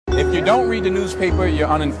you don't read the newspaper, you're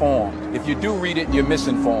uninformed. If you do read it, you're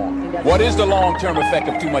misinformed. What is the long-term effect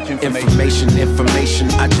of too much information? Information,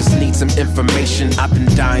 I just need some information. I've been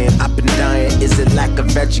dying. Is it lack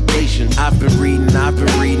of education? I've been reading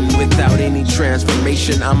without any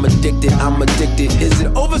transformation. I'm addicted. Is it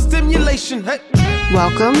overstimulation? Hey.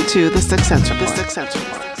 Welcome to the Sixth Sense Report.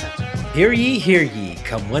 Hear ye,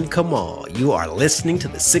 come one, come all. You are listening to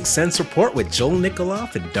the Sixth Sense Report with Joel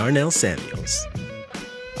Nikoloff and Darnell Samuels.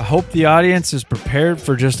 I hope the audience is prepared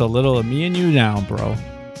for just a little of me and you now, bro.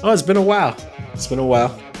 Oh, it's been a while.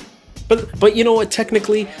 But you know what?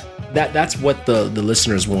 Technically, that's what the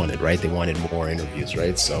listeners wanted, right? They wanted more interviews,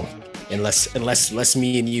 right? So, unless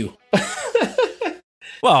me and you.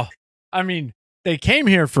 Well, I mean, they came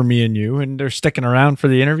here for me and you, and they're sticking around for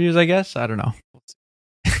the interviews, I guess. I don't know.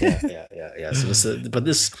 Yeah. So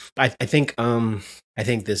I think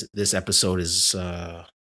this episode is a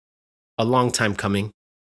long time coming,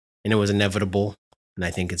 and it was inevitable, and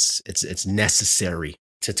I think it's necessary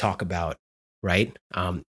to talk about, right?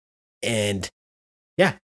 And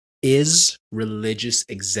yeah, is religious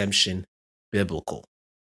exemption biblical,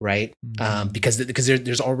 right? Mm-hmm. Because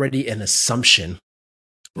there's already an assumption,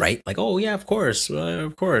 right? Like, oh yeah, of course,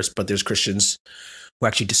 but there's Christians who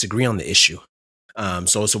actually disagree on the issue.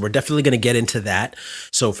 So we're definitely going to get into that.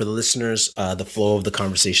 So for the listeners, the flow of the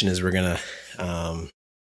conversation is we're gonna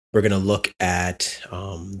look at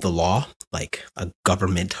the law, like a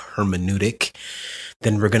government hermeneutic.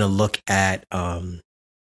 Then we're gonna look at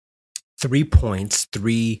 3 points,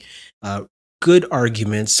 three good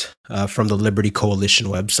arguments from the Liberty Coalition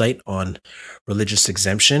website on religious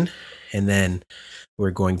exemption, and then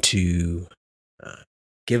we're going to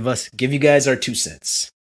give you guys our 2 cents.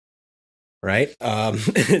 Right.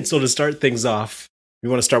 And so to start things off, we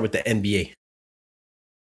want to start with the NBA.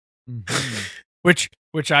 Mm-hmm.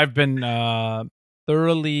 Which I've been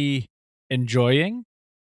thoroughly enjoying.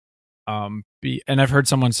 And I've heard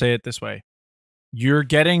someone say it this way. You're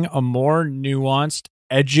getting a more nuanced,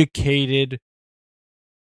 educated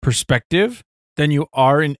perspective than you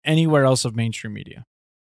are in anywhere else of mainstream media.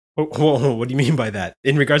 Whoa, what do you mean by that?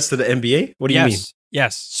 In regards to the NBA? What do you mean?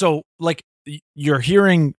 Yes. So like, you're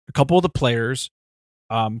hearing a couple of the players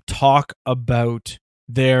talk about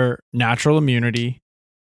their natural immunity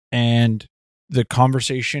and the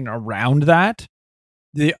conversation around that.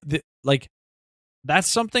 Like, that's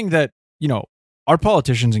something that, you know, our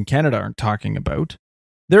politicians in Canada aren't talking about.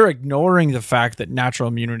 They're ignoring the fact that natural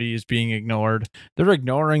immunity is being ignored. They're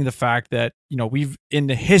ignoring the fact that, you know, in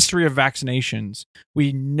the history of vaccinations,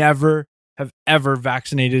 we never have ever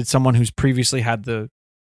vaccinated someone who's previously had the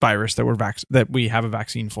virus that we have a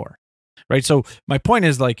vaccine for, right? So my point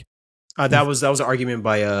is, like, that was an argument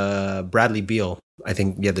by Bradley Beal, I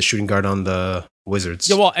think. Yeah, the shooting guard on the Wizards.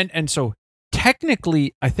 Yeah, well, and so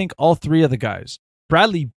technically, I think all 3 of the guys,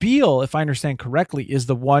 Bradley Beal, if I understand correctly, is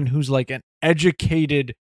the one who's like an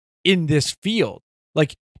educated in this field.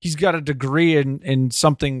 Like, he's got a degree in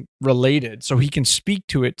something related, so he can speak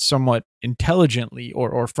to it somewhat intelligently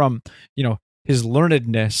or from, you know, his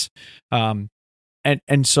learnedness.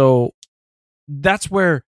 And so that's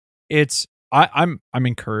where I'm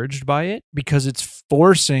encouraged by it, because it's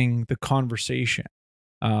forcing the conversation.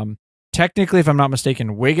 Technically, if I'm not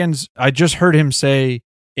mistaken, Wiggins, I just heard him say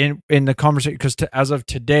in the conversation, because as of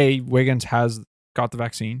today, Wiggins has got the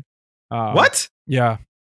vaccine. What? Yeah,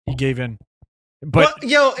 he gave in. But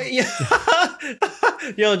yo,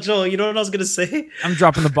 Joel, you know what I was gonna say? I'm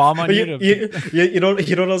dropping the bomb on you. You know what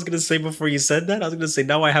I was gonna say before you said that? I was gonna say,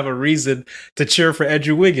 now I have a reason to cheer for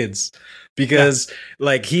Andrew Wiggins, because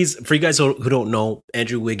like, for you guys who don't know,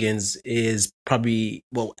 Andrew Wiggins is probably,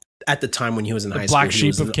 well, at the time when he was in high school, black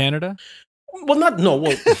sheep of Canada. Well, not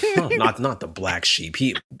the black sheep.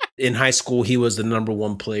 In high school, he was the number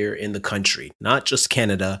 1 player in the country, not just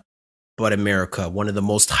Canada, but America. One of the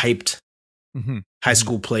most hyped high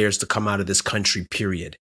school players to come out of this country,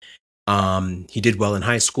 period. He did well in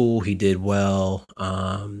high school. He did well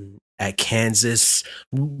at Kansas.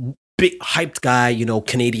 Big hyped guy, you know,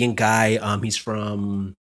 Canadian guy. He's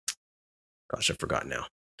from, gosh, I forgot now.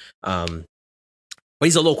 But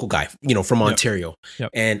he's a local guy, you know, from Ontario. Yep.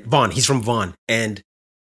 And Vaughan, he's from Vaughan. And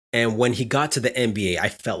when he got to the NBA, I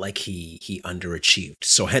felt like he underachieved.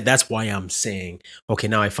 So that's why I'm saying, okay,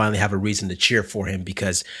 now I finally have a reason to cheer for him,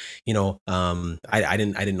 because, you know, I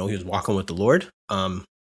didn't know he was walking with the Lord.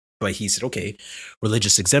 But he said, okay,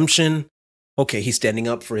 religious exemption. Okay, he's standing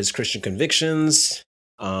up for his Christian convictions.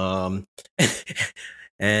 And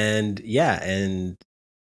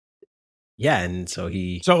Yeah, and so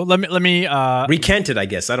he So let me recanted, I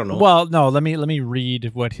guess. I don't know. Well, no, let me read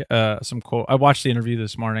what some quote. I watched the interview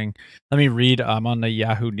this morning. Let me read on the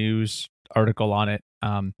Yahoo News article on it.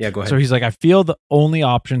 Yeah, go ahead. So he's like, I feel the only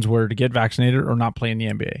options were to get vaccinated or not play in the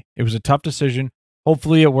NBA. It was a tough decision.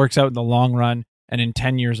 Hopefully it works out in the long run, and in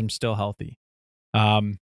 10 years I'm still healthy.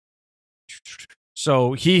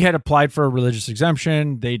 So he had applied for a religious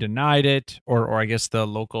exemption. They denied it, or I guess the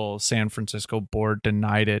local San Francisco board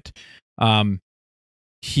denied it. The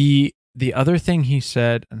other thing he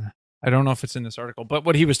said, I don't know if it's in this article, but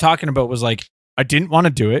what he was talking about was like, I didn't want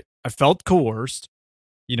to do it. I felt coerced.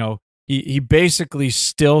 You know, he basically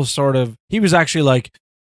still sort of, he was actually like,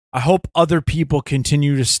 I hope other people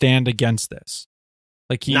continue to stand against this.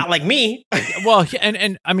 Like not like me. Well,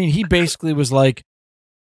 and I mean, he basically was like,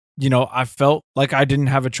 you know, I felt like I didn't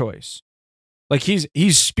have a choice. Like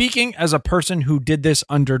he's speaking as a person who did this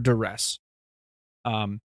under duress.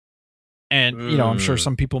 And, you know, I'm sure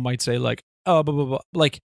some people might say like, oh, blah, blah, blah.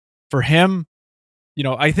 Like for him, you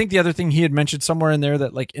know, I think the other thing he had mentioned somewhere in there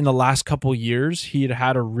that like in the last couple years, he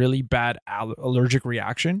had a really bad allergic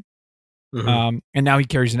reaction. Mm-hmm. And now he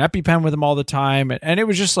carries an EpiPen with him all the time. And it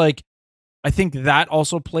was just like, I think that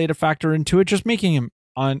also played a factor into it, just making him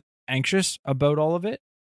anxious about all of it.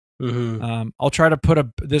 Mm-hmm. I'll try to put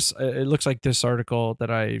this. It looks like this article that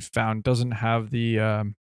I found doesn't have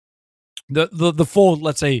the full,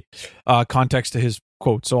 let's say, context to his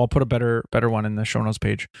quote. So I'll put a better one in the show notes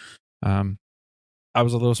page. I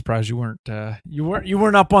was a little surprised you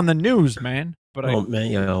weren't up on the news, man. But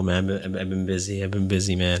man, I've been busy. I've been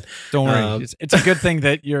busy, man. Don't worry. It's a good thing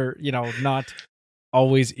that you're, you know, not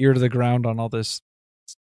always ear to the ground on all this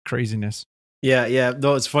craziness. Yeah.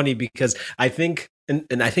 No, it's funny because I think,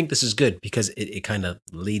 and I think this is good because it kind of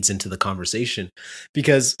leads into the conversation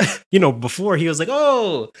because, you know, before he was like,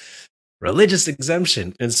 oh, religious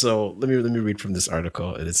exemption. And so let me read from this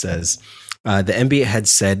article. And it says, the NBA had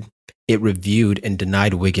said it reviewed and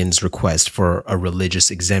denied Wiggins' request for a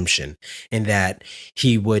religious exemption and that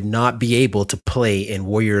he would not be able to play in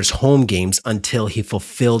Warriors home games until he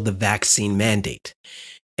fulfilled the vaccine mandate.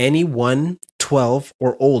 Anyone 12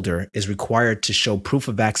 or older is required to show proof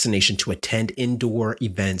of vaccination to attend indoor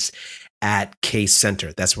events at Case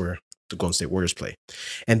Center. That's where the Golden State Warriors play.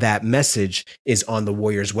 And that message is on the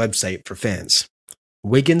Warriors website for fans.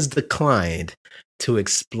 Wiggins declined to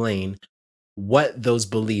explain what those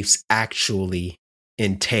beliefs actually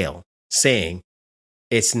entail, saying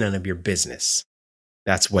it's none of your business.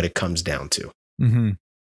 That's what it comes down to. Mm-hmm.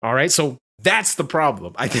 All right. So that's the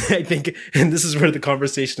problem. I think, and this is where the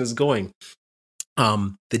conversation is going.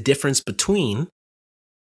 The difference between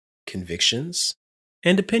convictions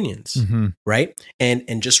and opinions, mm-hmm. right?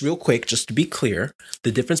 And just real quick, just to be clear,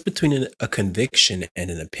 the difference between a conviction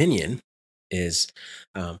and an opinion is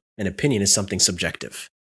an opinion is something subjective,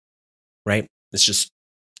 right? It's just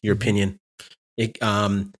your opinion. It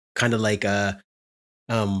kind of like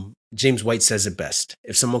James White says it best.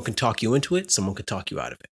 If someone can talk you into it, someone could talk you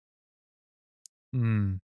out of it.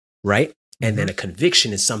 Right? And then a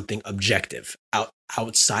conviction is something objective,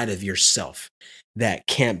 outside of yourself that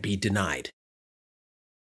can't be denied.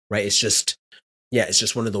 Right? It's just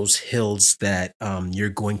one of those hills that you're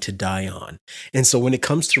going to die on. And so when it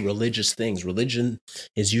comes to religious things, religion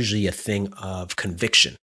is usually a thing of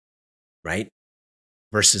conviction, right?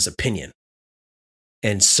 Versus opinion.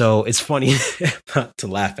 And so it's funny, not to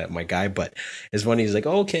laugh at my guy, but it's funny. He's like,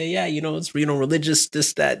 oh, okay, yeah, it's, religious,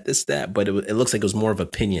 this, that. But it looks like it was more of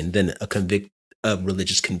opinion than a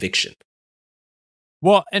religious conviction.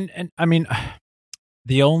 Well, and I mean,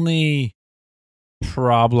 the only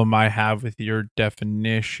problem I have with your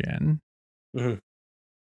definition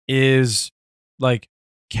is like,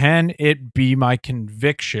 can it be my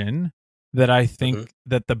conviction that I think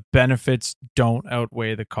that the benefits don't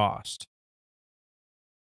outweigh the cost?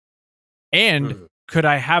 And could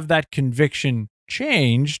I have that conviction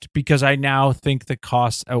changed because I now think the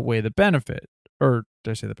costs outweigh the benefit? Or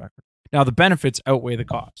did I say that backwards? Now the benefits outweigh the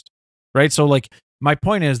cost, right? So like my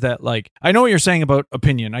point is that like, I know what you're saying about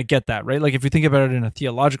opinion. I get that, right? Like if you think about it in a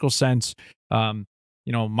theological sense,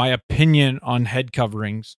 my opinion on head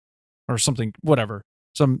coverings or something, whatever,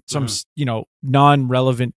 some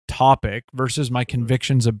non-relevant topic versus my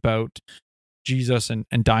convictions about Jesus and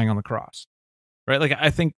dying on the cross. Right? Like, I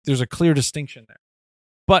think there's a clear distinction there.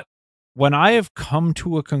 But when I have come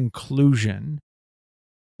to a conclusion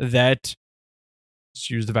that, let's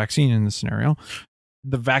use the vaccine in this scenario,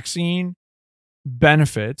 the vaccine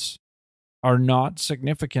benefits are not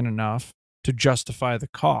significant enough to justify the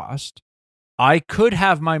cost, I could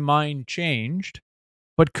have my mind changed,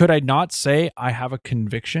 but could I not say I have a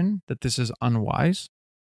conviction that this is unwise?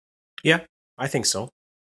 Yeah. I think so.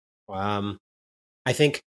 I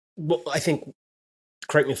think,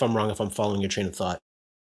 correct me if I'm wrong, if I'm following your train of thought,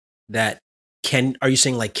 that are you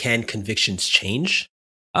saying like, can convictions change?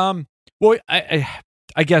 Well,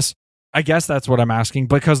 I guess that's what I'm asking,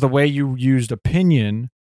 because the way you used opinion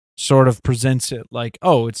sort of presents it like,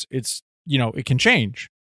 oh, it's it can change,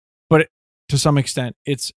 but to some extent,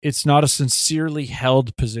 it's not a sincerely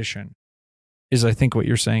held position, is I think what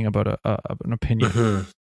you're saying about an opinion.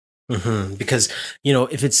 Mm-hmm. Mm-hmm. Because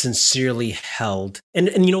if it's sincerely held,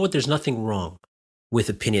 and you know what, there's nothing wrong with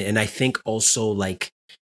opinion, and I think also, like,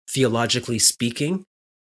 theologically speaking,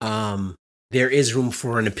 there is room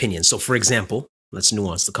for an opinion. So, for example, let's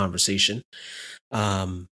nuance the conversation.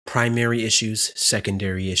 Primary issues,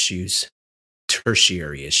 secondary issues,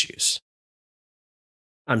 tertiary issues.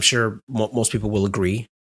 I'm sure most people will agree.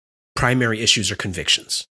 Primary issues are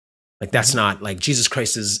convictions. Like, that's not like Jesus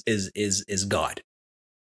Christ is God.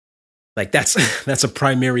 Like, that's a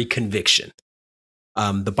primary conviction.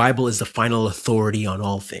 The Bible is the final authority on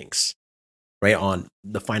all things, right? On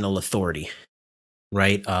the final authority,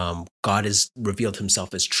 right? God has revealed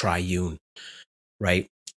himself as triune, right?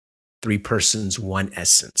 3 persons, 1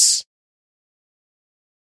 essence,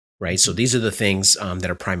 right? So these are the things that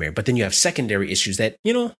are primary. But then you have secondary issues that,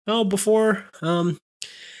 before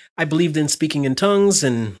I believed in speaking in tongues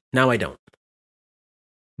and now I don't.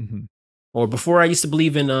 Mm-hmm. Or before I used to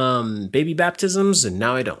believe in baby baptisms and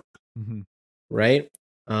now I don't. Mm-hmm. Right?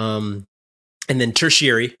 And then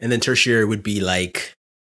tertiary would be like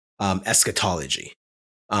eschatology.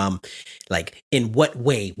 Like, in what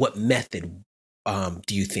way, what method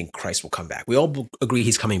do you think Christ will come back? We all agree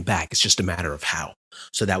he's coming back. It's just a matter of how.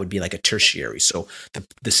 So that would be like a tertiary. So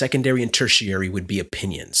the secondary and tertiary would be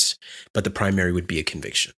opinions, but the primary would be a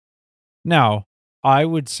conviction. Now, I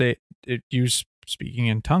would say use speaking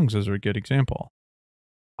in tongues as a good example.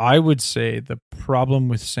 I would say the problem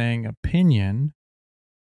with saying opinion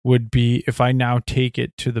would be if I now take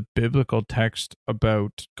it to the biblical text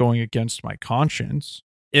about going against my conscience.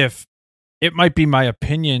 If it might be my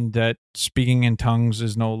opinion that speaking in tongues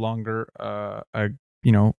is no longer a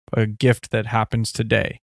gift that happens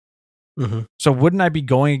today. Mm-hmm. So wouldn't I be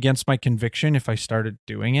going against my conviction if I started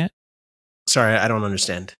doing it? Sorry, I don't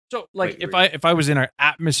understand. So, like, if I was in an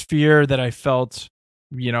atmosphere that I felt,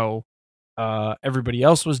 everybody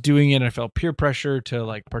else was doing it, and I felt peer pressure to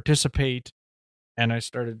like participate, and I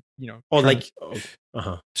started,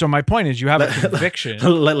 So my point is, you have a conviction,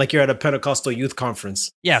 like you're at a Pentecostal youth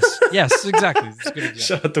conference. Yes, exactly. That's a good example.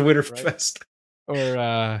 Shout out to Winterfest. Right?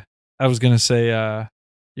 Or I was gonna say,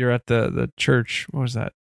 you're at the church. What was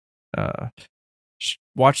that?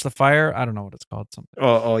 Watch the fire. I don't know what it's called. Something.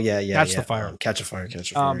 Oh yeah. Catch the fire. Catch a fire.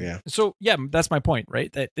 Yeah. So yeah, that's my point,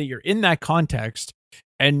 right? That you're in that context,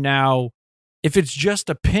 and now, if it's just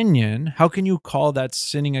opinion, how can you call that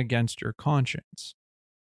sinning against your conscience?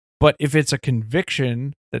 But if it's a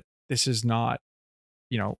conviction that this is not,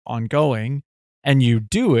 ongoing, and you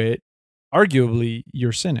do it, arguably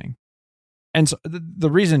you're sinning. And so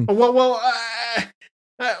the reason.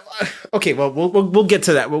 Okay. Well, we'll get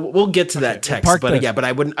to that. We'll get to that text. But yeah, but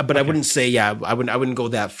I wouldn't. But I wouldn't say. Yeah, I wouldn't go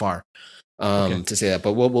that far to say that.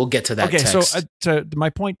 But we'll get to that. Text. So to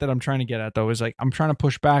my point that I'm trying to get at, though, is like, I'm trying to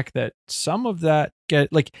push back that some of that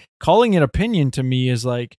calling it opinion to me is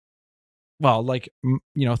like, well, like,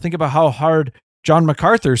 think about how hard John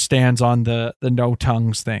MacArthur stands on the no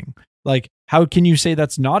tongues thing. Like, how can you say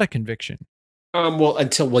that's not a conviction?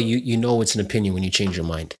 Well, you know it's an opinion when you change your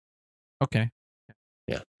mind. Okay.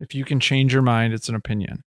 Yeah. If you can change your mind, it's an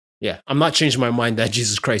opinion. Yeah. I'm not changing my mind that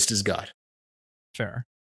Jesus Christ is God. Fair.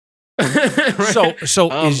 Right?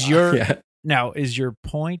 So is is your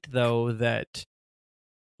point, though, that,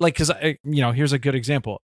 like, because here's a good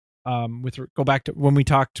example. Go back to when we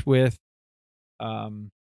talked with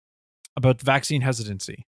about vaccine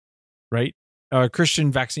hesitancy, right?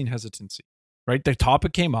 Christian vaccine hesitancy, right? The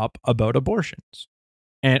topic came up about abortions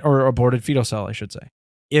or aborted fetal cell, I should say.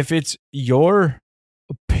 If it's your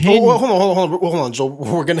opinion, hold on, Joel.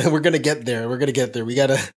 We're gonna get there. We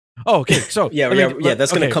gotta. Oh, okay. So yeah.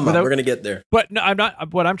 That's gonna come up. We're gonna get there. But no, I'm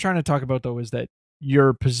not. What I'm trying to talk about, though, is that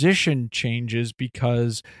your position changes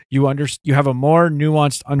because you have a more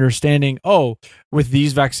nuanced understanding. Oh, with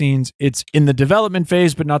these vaccines, it's in the development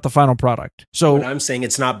phase, but not the final product. So what I'm saying,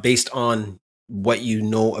 it's not based on what you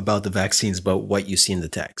know about the vaccines, but what you see in the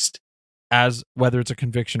text, as whether it's a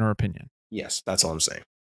conviction or opinion. Yes, that's all I'm saying.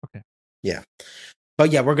 Okay. Yeah,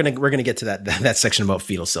 but yeah, we're gonna get to that section about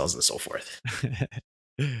fetal cells and so forth.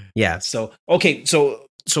 Yeah. So okay. So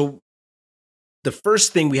the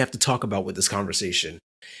first thing we have to talk about with this conversation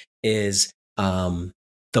is the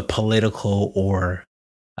political or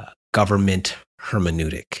government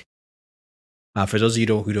hermeneutic. For those of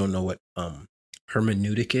you who don't know what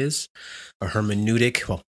hermeneutic is, a hermeneutic,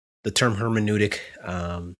 well, the term hermeneutic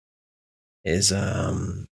is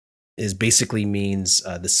basically means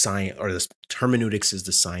the science, or the hermeneutics is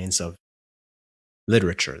the science of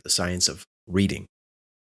literature, the science of reading.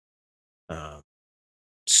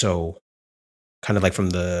 So kind of like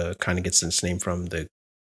gets its name from the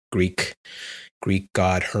Greek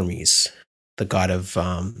god Hermes, the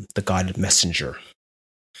god messenger.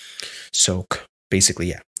 So basically,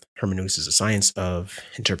 yeah, hermeneutics is a science of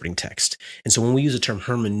interpreting text. And so when we use the term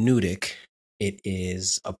hermeneutic, it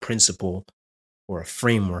is a principle or a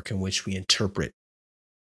framework in which we interpret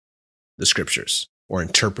the scriptures or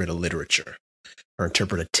interpret a literature or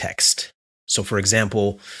interpret a text. So for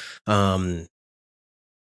example, in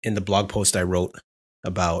the blog post I wrote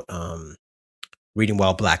about reading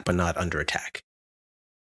while black but not under attack,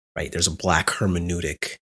 right? There's a black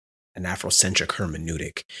hermeneutic, an Afrocentric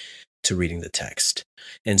hermeneutic to reading the text.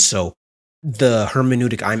 And so the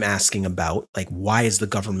hermeneutic I'm asking about, like, why is the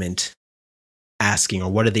government asking,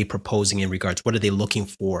 or what are they proposing in regards, what are they looking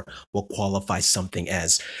for, what qualifies something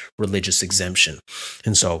as religious exemption?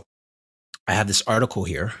 And so I have this article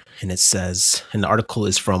here, and it says, and the article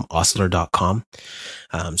is from ostler.com.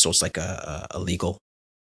 So it's like a legal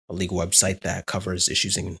website that covers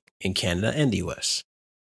issues in Canada and the US.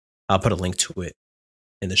 I'll put a link to it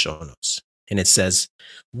in the show notes. And it says,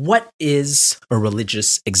 what is a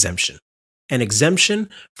religious exemption? An exemption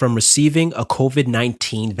from receiving a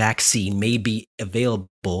COVID-19 vaccine may be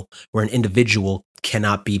available where an individual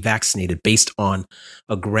cannot be vaccinated based on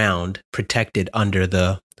a ground protected under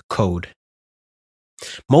the code.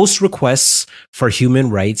 Most requests for human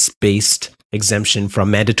rights-based exemption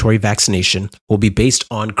from mandatory vaccination will be based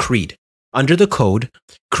on creed. Under the code,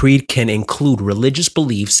 creed can include religious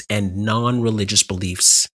beliefs and non-religious belief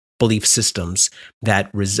systems that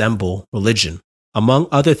resemble religion. Among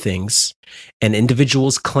other things, an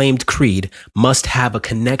individual's claimed creed must have a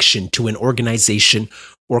connection to an organization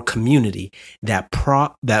or community that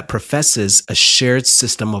professes a shared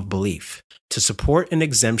system of belief. To support an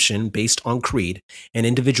exemption based on creed, an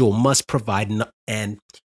individual must provide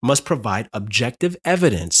objective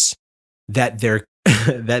evidence that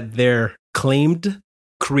their claimed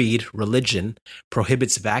creed religion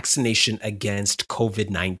prohibits vaccination against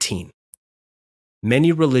COVID-19.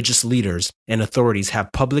 Many religious leaders and authorities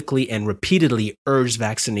have publicly and repeatedly urged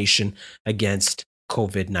vaccination against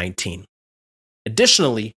COVID-19.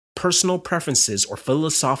 Additionally, personal preferences or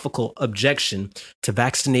philosophical objection to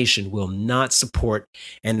vaccination will not support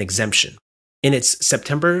an exemption. In its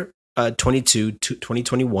September 22,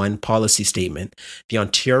 2021 policy statement, the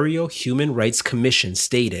Ontario Human Rights Commission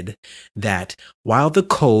stated that while the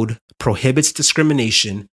code prohibits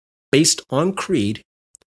discrimination based on creed,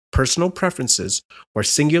 personal preferences or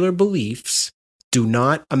singular beliefs do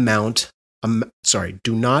not amount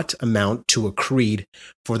to a creed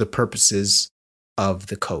for the purposes of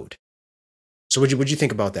the code. So what'd you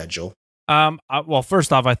think about that, Joel? Well,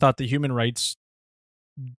 first off, I thought the Human Rights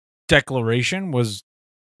Declaration was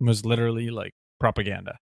literally like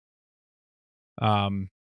propaganda.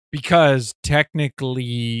 Because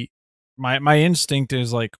technically my instinct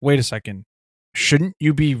is like, wait a second, shouldn't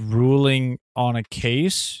you be ruling on a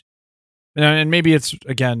case? And maybe it's,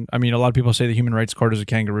 again, I mean, a lot of people say the Human Rights Court is a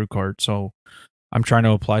kangaroo court, so I'm trying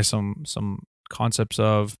to apply some concepts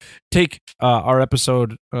of, take our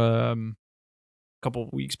episode a couple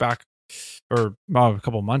weeks back, or a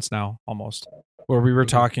couple months now almost, where we were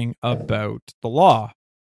talking about the law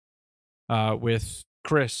with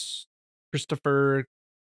Christopher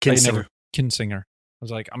Kinsinger. I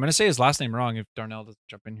was like, I'm going to say his last name wrong if Darnell doesn't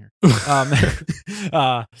jump in here.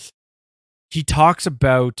 He talks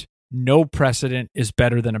about no precedent is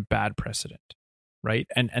better than a bad precedent, right?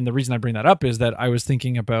 And the reason I bring that up is that I was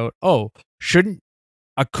thinking about, shouldn't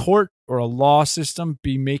a court or a law system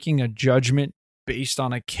be making a judgment based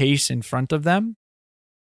on a case in front of them?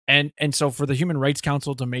 And so for the Human Rights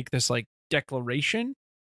Council to make this like declaration,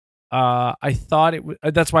 I thought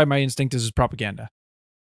that's why my instinct is propaganda.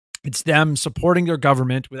 It's them supporting their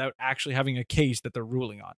government without actually having a case that they're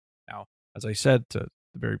ruling on. Now, as I said to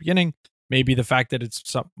the very beginning, maybe the fact that it's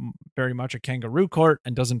very much a kangaroo court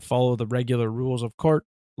and doesn't follow the regular rules of court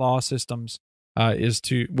law systems is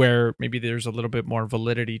to where maybe there's a little bit more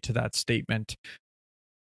validity to that statement.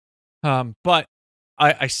 But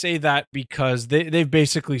I say that because they've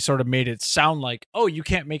basically sort of made it sound like, you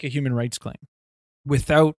can't make a human rights claim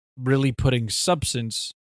without really putting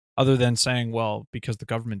substance other than saying, well, because the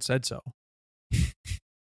government said so.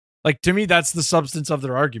 Like, to me, that's the substance of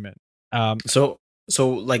their argument. So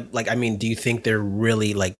like, I mean, do you think they're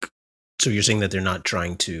really like So you're saying that they're not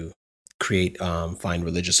trying to find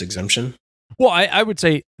religious exemption? Well, I would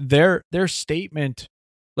say their statement,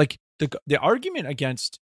 like the argument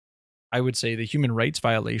against, I would say, the human rights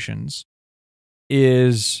violations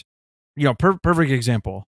is, perfect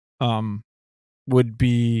example would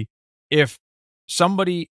be if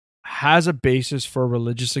somebody has a basis for a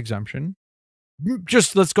religious exemption.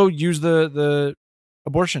 Just let's go use the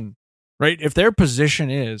abortion, right? If their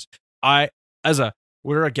position is,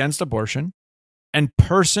 we're against abortion, and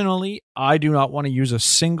personally, I do not want to use a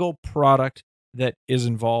single product that is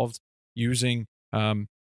involved using,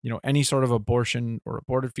 any sort of abortion or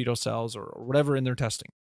aborted fetal cells or whatever in their testing.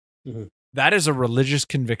 Mm-hmm. That is a religious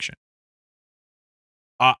conviction.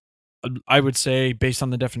 I would say, based on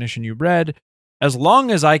the definition you read, as long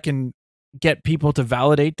as I can get people to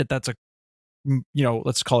validate that that's a,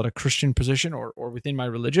 let's call it a Christian position or within my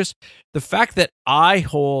religious, the fact that I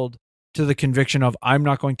hold to the conviction of I'm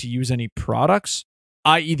not going to use any products,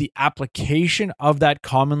 i.e. the application of that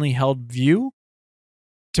commonly held view,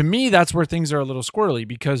 to me, that's where things are a little squirrely,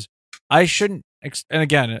 because I shouldn't, and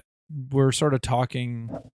again, we're sort of talking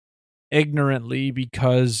ignorantly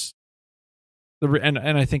because and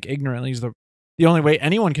I think ignorantly is the only way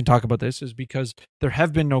anyone can talk about this, is because there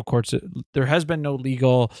have been no courts, there has been no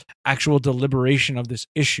legal actual deliberation of this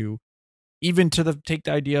issue, even to take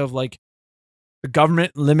the idea of like the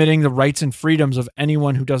government limiting the rights and freedoms of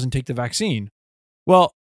anyone who doesn't take the vaccine.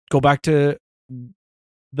 Well, go back to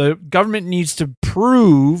the government needs to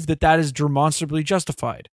prove that is demonstrably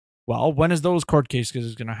justified. Well, when is those court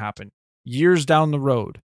cases going to happen? Years down the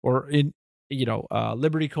road, or in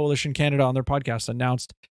Liberty Coalition Canada on their podcast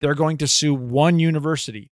announced they're going to sue one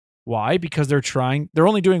university. Why? Because they're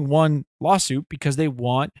only doing one lawsuit because they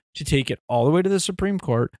want to take it all the way to the Supreme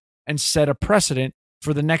Court and set a precedent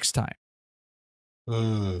for the next time.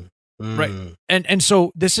 Right. And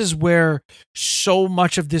so this is where so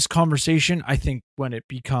much of this conversation, I think, when it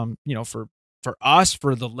become, for us,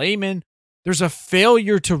 for the layman, there's a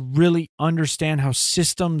failure to really understand how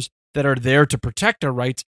systems that are there to protect our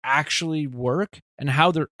rights actually work and how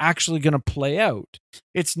they're actually going to play out.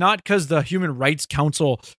 It's not because the Human Rights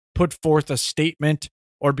Council put forth a statement,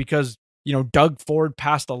 or because, Doug Ford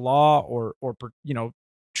passed a law, or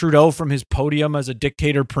Trudeau from his podium as a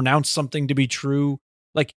dictator pronounced something to be true.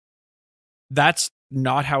 Like, that's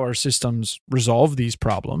not how our systems resolve these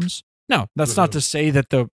problems. No, that's not to say that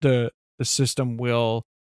the system will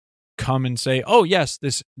come and say, oh yes,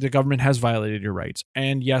 the government has violated your rights,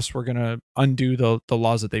 and yes, we're going to undo the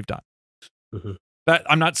laws that they've done. Mm-hmm. But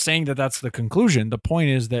I'm not saying that that's the conclusion. The point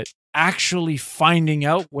is that actually finding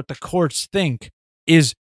out what the courts think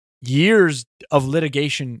is years of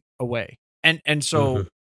litigation away. And so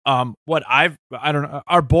what I don't know,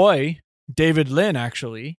 our boy David Lynn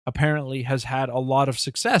actually apparently has had a lot of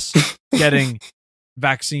success getting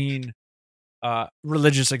vaccine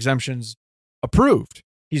religious exemptions approved.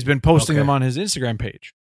 He's been posting them on his Instagram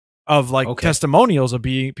page of testimonials of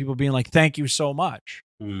people being like, thank you so much.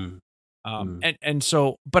 And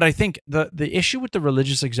so, but I think the issue with the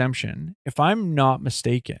religious exemption, if I'm not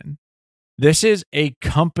mistaken, this is a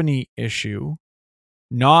company issue,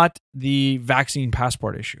 not the vaccine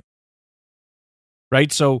passport issue.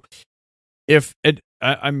 Right? So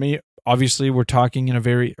obviously we're talking in a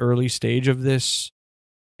very early stage of this,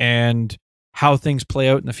 and how things play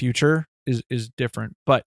out in the future is different.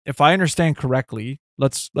 But if I understand correctly,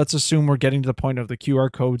 let's assume we're getting to the point of the QR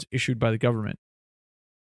codes issued by the government.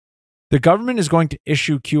 The government is going to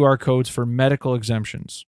issue QR codes for medical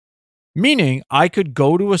exemptions, meaning I could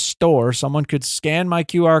go to a store, someone could scan my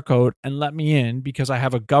QR code and let me in because I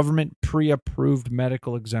have a government pre-approved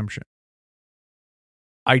medical exemption.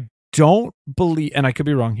 I don't believe, and I could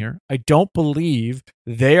be wrong here, I don't believe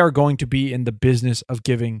they are going to be in the business of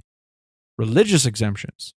giving religious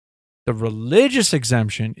exemptions. The religious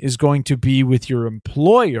exemption is going to be with your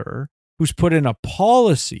employer, who's put in a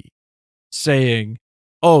policy saying,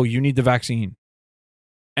 oh, you need the vaccine.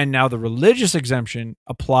 And now the religious exemption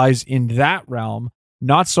applies in that realm,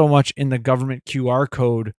 not so much in the government QR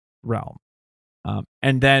code realm.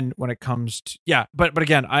 And then when it comes to, but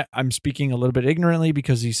again, I'm speaking a little bit ignorantly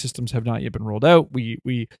because these systems have not yet been rolled out.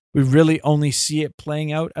 We really only see it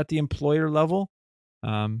playing out at the employer level.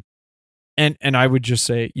 And I would just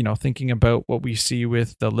say, thinking about what we see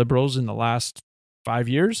with the Liberals in the last 5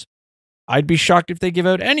 years, I'd be shocked if they give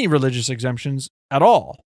out any religious exemptions at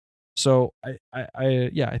all. So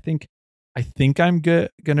I think I'm going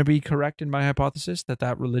to be correct in my hypothesis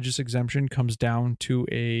that religious exemption comes down to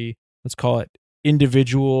a, let's call it,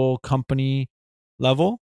 individual company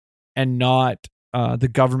level, and not the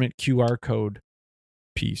government QR code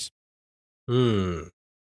piece.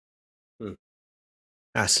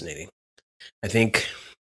 Fascinating. I think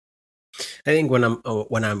when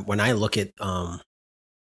I look at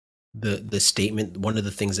the statement, one of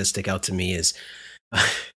the things that stick out to me is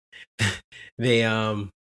they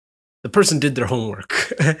the person did their homework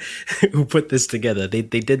who put this together. They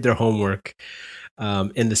did their homework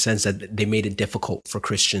in the sense that they made it difficult for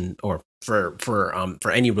Christian or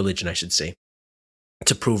for any religion, I should say,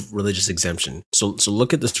 to prove religious exemption. So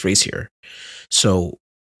look at this phrase here. So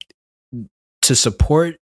to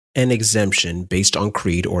support an exemption based on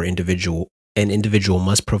creed or an individual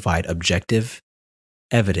must provide objective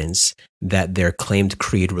evidence that their claimed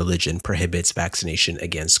creed religion prohibits vaccination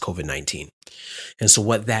against COVID-19. And so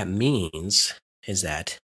what that means is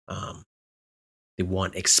that they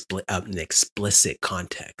want an explicit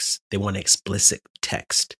context. They want explicit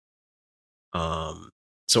text.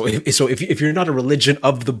 So if you're not a religion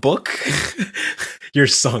of the book, you're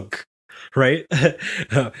sunk, right?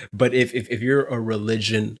 But if you're a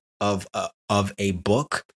religion of a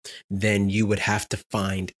book, then you would have to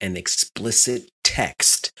find an explicit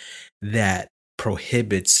text that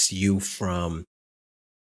prohibits you from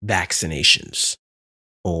vaccinations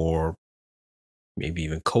or maybe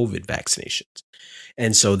even COVID vaccinations.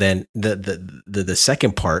 And so then the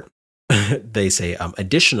second part, they say,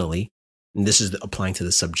 additionally, and this is applying to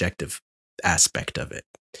the subjective aspect of it.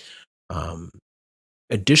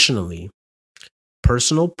 Additionally,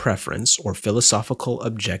 personal preference or philosophical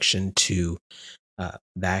objection to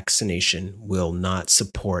vaccination will not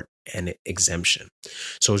support an exemption.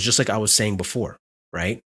 So it's just like I was saying before,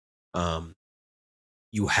 right?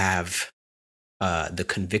 You have the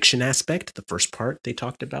conviction aspect, the first part they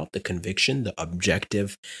talked about, the conviction, the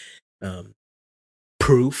objective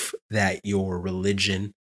proof that your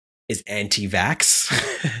religion is anti-vax.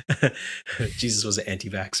 Jesus was an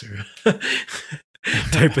anti-vaxxer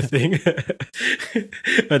type of thing.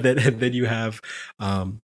 and then you have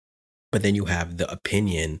the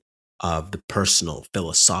opinion of the personal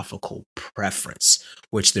philosophical preference,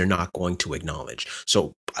 which they're not going to acknowledge.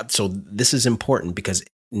 So this is important because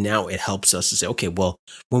now it helps us to say, okay, well,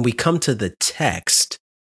 when we come to the text,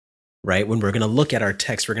 right, when we're going to look at our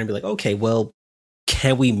text, we're going to be like, okay, well,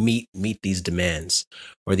 can we meet these demands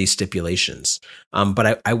or these stipulations?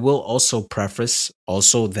 But I will also preface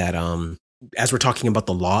also that as we're talking about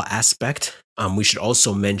the law aspect, we should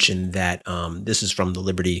also mention that this is from the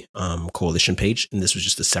Liberty Coalition page, and this was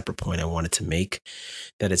just a separate point I wanted to make,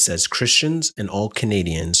 that it says Christians and all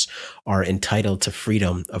Canadians are entitled to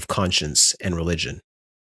freedom of conscience and religion,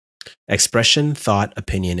 expression, thought,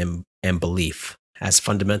 opinion, and belief as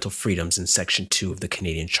fundamental freedoms in Section 2 of the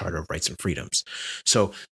Canadian Charter of Rights and Freedoms.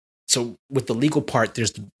 So with the legal part,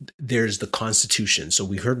 there's the Constitution. So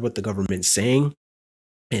we heard what the government's saying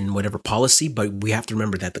in whatever policy, but we have to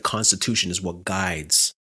remember that the Constitution is what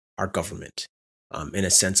guides our government in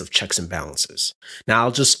a sense of checks and balances. Now,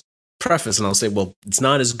 I'll just preface and I'll say, well, it's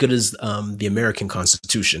not as good as the American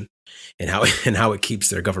Constitution and how it keeps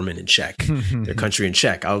their government in check, their country in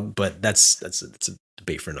check. But that's a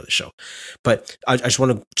debate for another show. But I just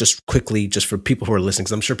want to just quickly, just for people who are listening,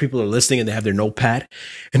 because I'm sure people are listening and they have their notepad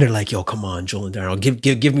and they're like, yo, come on, Joel and Darnell,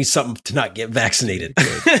 give me something to not get vaccinated.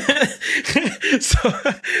 so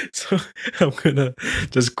I'm gonna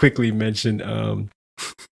just quickly mention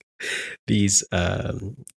these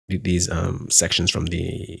sections from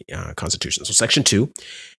the Constitution. So Section 2,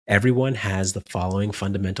 everyone has the following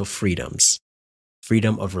fundamental freedoms: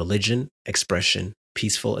 freedom of religion, expression,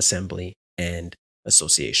 peaceful assembly, and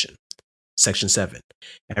association. Section 7,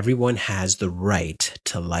 everyone has the right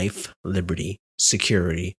to life, liberty,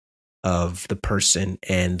 security of the person,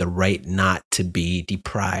 and the right not to be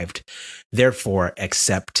deprived, therefore,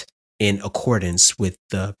 except in accordance with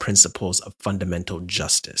the principles of fundamental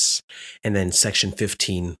justice. And then Section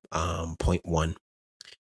 15.1,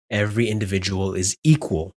 every individual is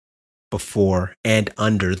equal before and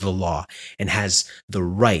under the law and has the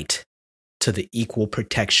right to the equal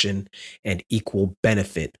protection and equal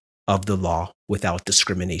benefit of the law without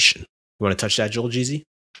discrimination. You want to touch that, Joel Jeezy?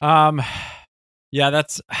 Yeah,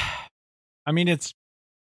 that's, I mean, it's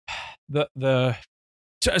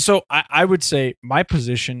so I would say my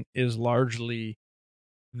position is largely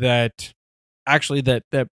that actually that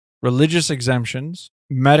religious exemptions,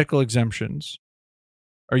 medical exemptions,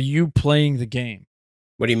 are you playing the game?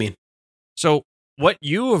 What do you mean? So what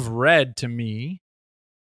you have read to me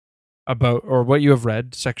about, or what you have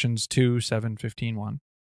read, sections 2, 7, 15, 1,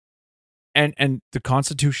 and the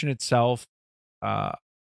Constitution itself,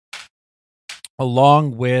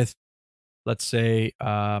 along with, let's say,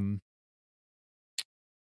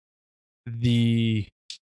 the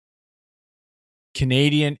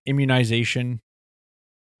Canadian immunization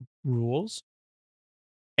rules,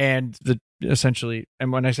 And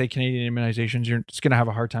and when I say Canadian immunizations, you're just going to have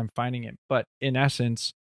a hard time finding it. But in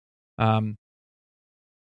essence, the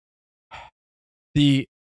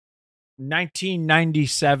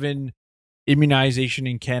 1997 immunization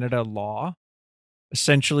in Canada law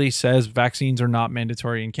essentially says vaccines are not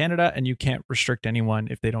mandatory in Canada, and you can't restrict anyone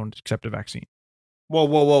if they don't accept a vaccine. Whoa.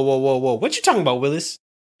 What you talking about, Willis?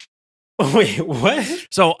 Wait, what?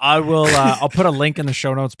 So I will, I'll put a link in the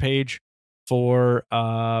show notes page for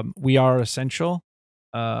We Are Essential,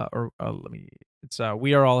 it's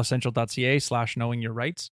weareallessential.ca/knowing your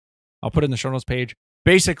rights. I'll put it in the show notes page.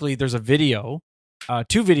 Basically, there's a video,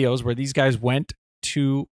 2 videos where these guys went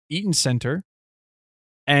to Eaton Center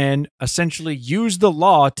and essentially used the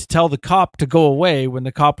law to tell the cop to go away when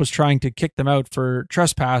the cop was trying to kick them out for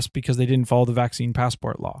trespass because they didn't follow the vaccine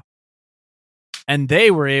passport law. And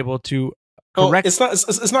they were able to correct.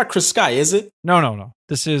 It's not Chris Sky, is it? No.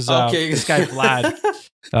 This is this guy Vlad.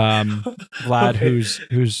 Vlad,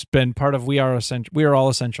 who's been part of We Are All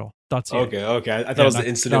Essential. Okay. I thought it was the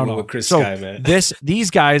incident with Chris Sky, man.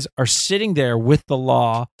 These guys are sitting there with the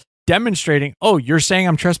law, demonstrating. Oh, you're saying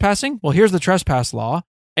I'm trespassing? Well, here's the trespass law,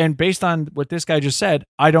 and based on what this guy just said,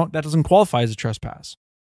 that doesn't qualify as a trespass.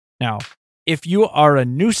 Now, if you are a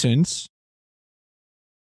nuisance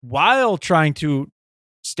while trying to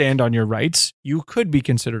stand on your rights, you could be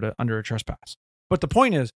considered under a trespass. But the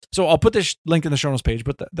point is, so I'll put this link in the show notes page,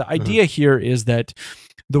 but the idea here is that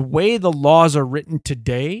the way the laws are written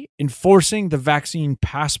today, enforcing the vaccine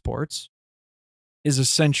passports is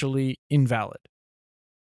essentially invalid.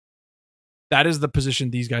 That is the position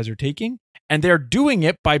these guys are taking. And they're doing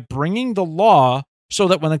it by bringing the law so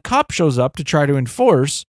that when the cop shows up to try to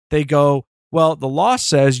enforce, they go, well, the law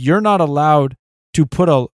says you're not allowed to put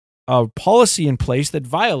a policy in place that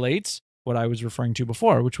violates what I was referring to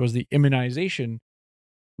before, which was the immunization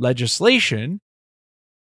legislation.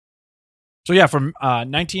 So yeah, from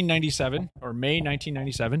 1997 or May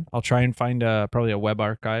 1997, I'll try and find probably a web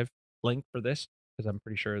archive link for this, because I'm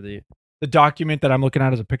pretty sure the document that I'm looking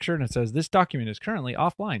at is a picture, and it says this document is currently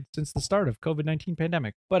offline since the start of COVID-19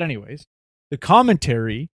 pandemic. But anyways, the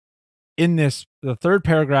commentary in the third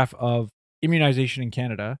paragraph of immunization in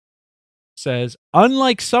Canada says,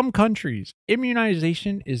 unlike some countries,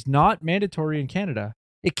 immunization is not mandatory in Canada.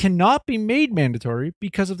 It cannot be made mandatory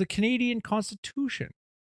because of the Canadian Constitution.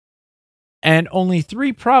 And only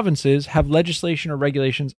 3 provinces have legislation or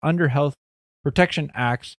regulations under Health Protection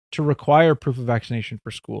Acts to require proof of vaccination for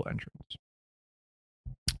school entrance.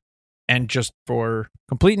 And just for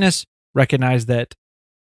completeness, recognize that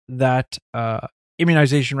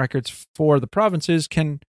immunization records for the provinces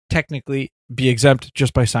can technically be exempt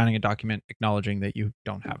just by signing a document acknowledging that you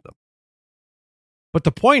don't have them. But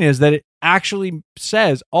the point is that it actually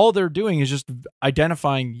says all they're doing is just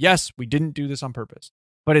identifying, yes, we didn't do this on purpose,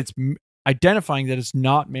 but it's identifying that it's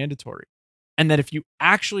not mandatory. And that if you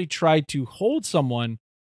actually try to hold someone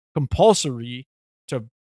compulsory to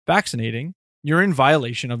vaccinating, you're in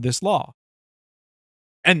violation of this law.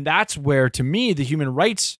 And that's where, to me, the human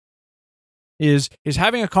rights is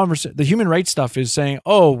having a conversation. The human rights stuff is saying,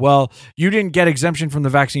 oh, well, you didn't get exemption from the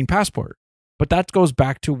vaccine passport. But that goes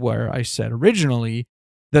back to where I said originally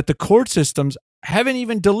that the court systems haven't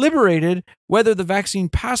even deliberated whether the vaccine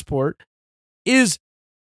passport is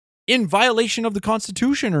in violation of the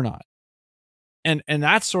Constitution or not. And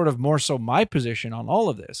that's sort of more so my position on all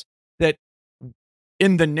of this, that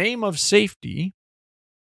in the name of safety,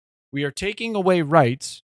 we are taking away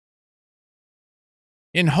rights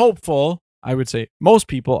I would say most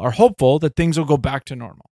people are hopeful that things will go back to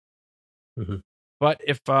normal. Mm-hmm. But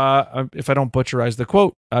if I don't butcherize the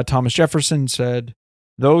quote, Thomas Jefferson said,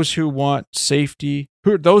 those who are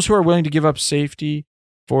willing to give up safety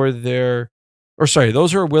for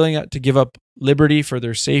those who are willing to give up liberty for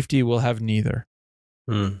their safety will have neither.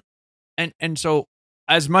 Mm. And so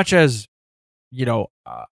as much as,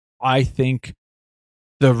 I think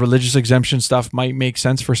the religious exemption stuff might make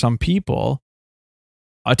sense for some people,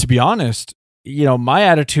 to be honest, my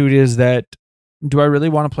attitude is that, do I really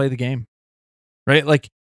want to play the game? Right? Like,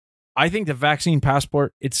 I think the vaccine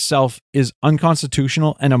passport itself is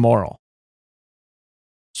unconstitutional and immoral.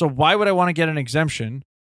 So why would I want to get an exemption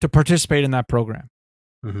to participate in that program?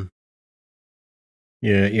 Mm-hmm.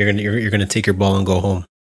 Yeah, you're gonna take your ball and go home.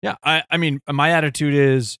 Yeah, I mean, my attitude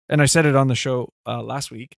is, and I said it on the show last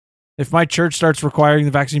week, if my church starts requiring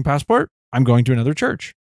the vaccine passport, I'm going to another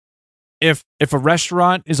church. If a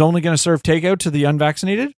restaurant is only going to serve takeout to the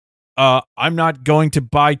unvaccinated, I'm not going to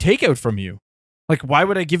buy takeout from you. Like, why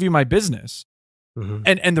would I give you my business? Mm-hmm.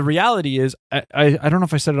 And the reality is, I don't know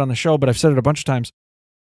if I said it on the show, but I've said it a bunch of times.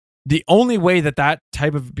 The only way that that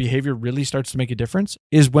type of behavior really starts to make a difference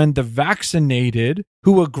is when the vaccinated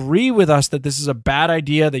who agree with us that this is a bad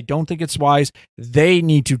idea, they don't think it's wise, they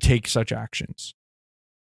need to take such actions.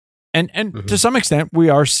 And to some extent, we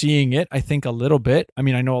are seeing it, I think, a little bit. I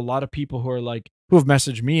mean, I know a lot of people who have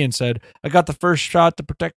messaged me and said, I got the first shot to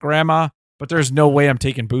protect grandma, but there's no way I'm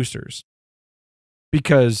taking boosters.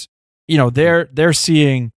 Because, they're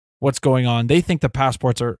seeing what's going on. They think the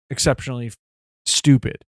passports are exceptionally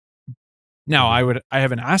stupid. Now, I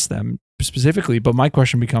haven't asked them specifically, but my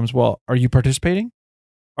question becomes, well, are you participating?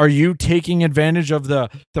 Are you taking advantage of the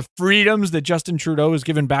freedoms that Justin Trudeau has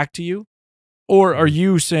given back to you? Or are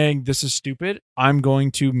you saying this is stupid? I'm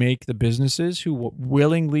going to make the businesses who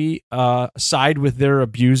willingly side with their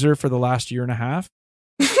abuser for the last year and a half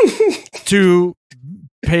to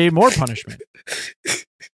pay more punishment.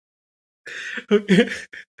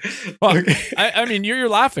 Well, I mean, you're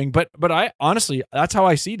laughing, but I honestly, that's how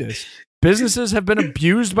I see this. Businesses have been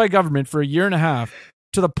abused by government for a year and a half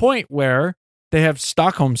to the point where they have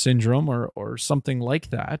Stockholm syndrome or something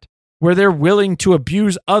like that, where they're willing to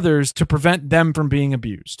abuse others to prevent them from being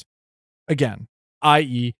abused. Again,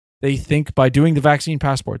 i.e., they think by doing the vaccine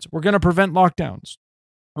passports, we're going to prevent lockdowns,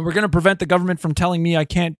 and we're going to prevent the government from telling me I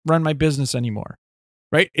can't run my business anymore.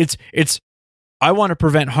 Right? It's I want to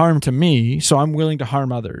prevent harm to me, so I'm willing to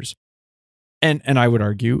harm others. And I would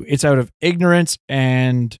argue it's out of ignorance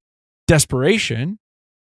and desperation.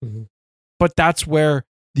 But that's where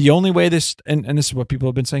the only way this, and this is what people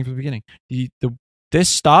have been saying from the beginning, this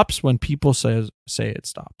stops when people say it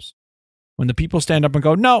stops. When the people stand up and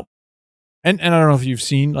go, no. And I don't know if you've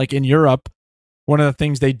seen, like in Europe, one of the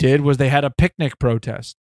things they did was they had a picnic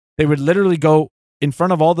protest. They would literally go in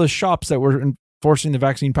front of all the shops that were enforcing the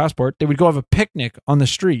vaccine passport. They would go have a picnic on the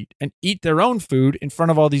street and eat their own food in front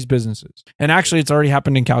of all these businesses. And actually, it's already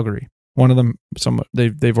happened in Calgary. One of them,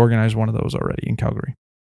 they've organized one of those already in Calgary.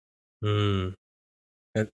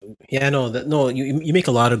 Yeah, no, you make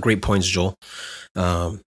a lot of great points, Joel,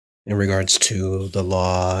 in regards to the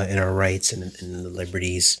law and our rights and the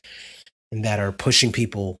liberties, and that are pushing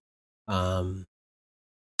people to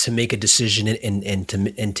make a decision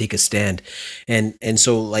and take a stand. And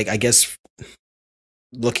so, like, I guess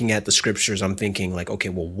looking at the scriptures, I'm thinking like, okay,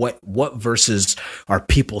 well, what verses are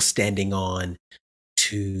people standing on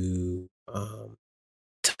to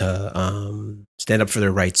stand up for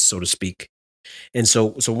their rights, so to speak? And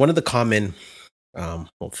so one of the common,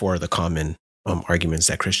 four of the common arguments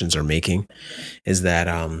that Christians are making is that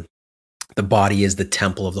the body is the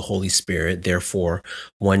temple of the Holy Spirit. Therefore,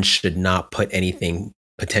 one should not put anything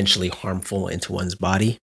potentially harmful into one's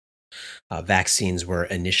body. Vaccines were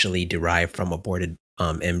initially derived from aborted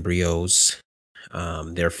embryos.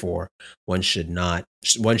 Therefore, one should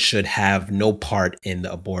have no part in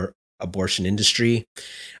the abortion industry.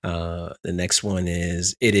 The next one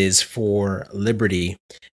is, it is for liberty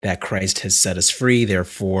that Christ has set us free.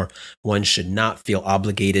 Therefore, one should not feel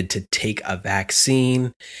obligated to take a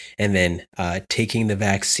vaccine. And then taking the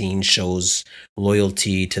vaccine shows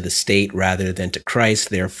loyalty to the state rather than to Christ.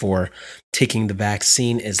 Therefore, taking the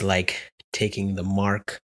vaccine is like taking the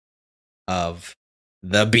mark of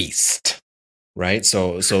the beast. Right.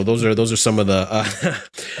 So those are some of the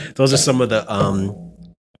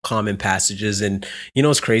common passages. And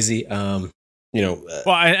it's crazy. Well,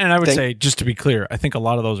 and I would say, just to be clear, I think a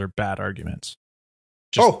lot of those are bad arguments.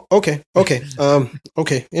 Okay.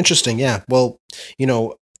 Okay. Interesting. Yeah. Well,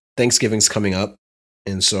 Thanksgiving's coming up,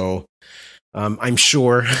 and so I'm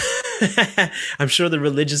sure the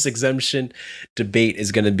religious exemption debate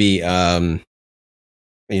is going to be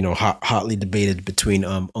hotly debated between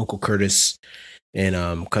Uncle Curtis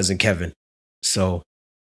and cousin Kevin. So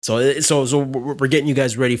we're getting you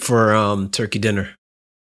guys ready for turkey dinner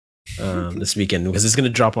this weekend, because it's going to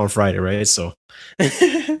drop on Friday, right? So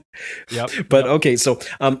yep. But okay, so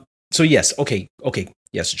yes, okay,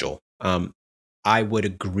 yes, Joel. I would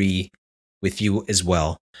agree with you as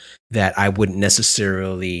well that I wouldn't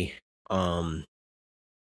necessarily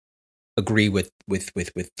agree with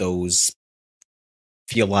those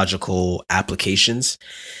theological applications.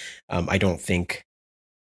 I don't think.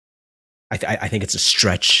 I think it's a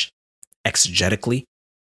stretch exegetically.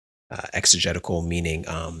 Exegetical meaning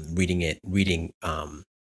reading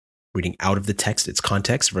out of the text, its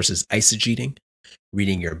context, versus eisegeting,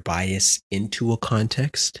 reading your bias into a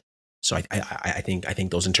context. So I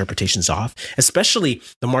think those interpretations off, especially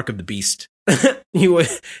the mark of the beast. You're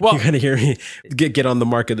gonna hear me get on the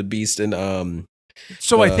mark of the beast, and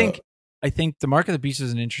so I think the mark of the beast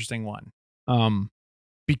is an interesting one,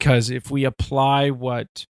 because if we apply what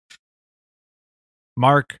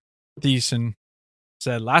Mark Thiessen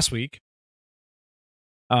said last week,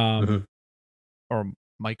 Mhm. or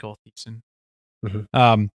Michael Thiessen.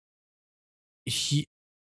 Mhm.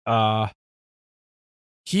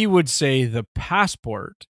 He would say the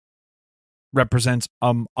passport represents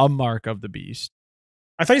a mark of the beast.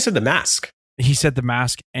 I thought you said the mask. He said the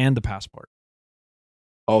mask and the passport.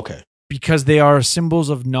 Okay. Because they are symbols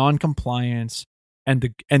of non-compliance,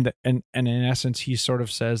 and in essence he sort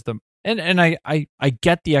of says them, and I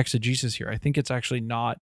get the exegesis here. I think it's actually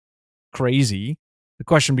not crazy. The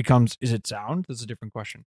question becomes, is it sound? That's a different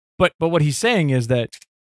question. But what he's saying is that,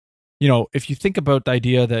 if you think about the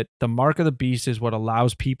idea that the mark of the beast is what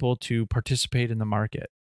allows people to participate in the market,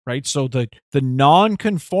 right? So the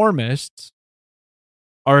non-conformists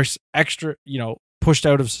are extra, pushed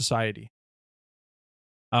out of society.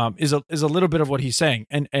 Is a little bit of what he's saying,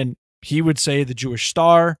 and he would say the Jewish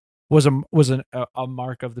star was a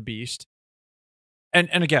mark of the beast,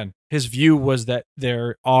 and again, his view was that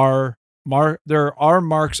there are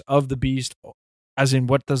marks of the beast, as in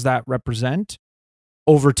what does that represent?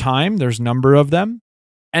 Over time, there's a number of them,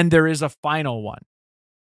 and there is a final one.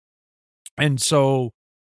 And so,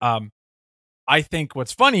 I think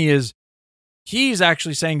what's funny is he's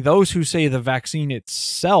actually saying those who say the vaccine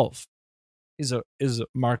itself is a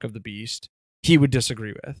mark of the beast, he would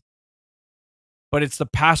disagree with. But it's the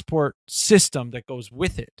passport system that goes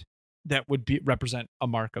with it that would represent a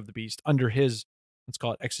mark of the beast under his, let's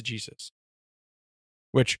call it exegesis,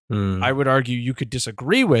 which I would argue you could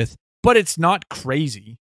disagree with, but it's not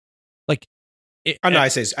crazy. Like,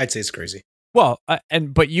 I'd say it's crazy. Well,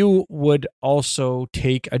 but you would also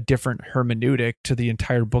take a different hermeneutic to the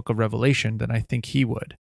entire book of Revelation than I think he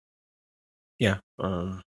would. Yeah.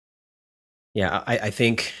 Yeah, I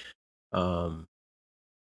think. So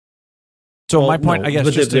my point, I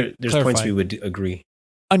guess, there's clarify, points we would agree.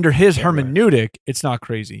 Under his hermeneutic, it's not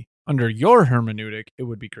crazy. Under your hermeneutic, it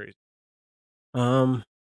would be crazy. Well,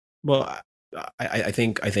 I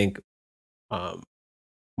think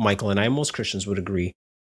Michael and I, most Christians would agree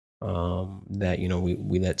that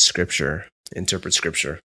we let Scripture interpret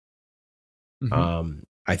Scripture. Mm-hmm.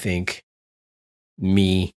 I think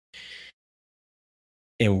me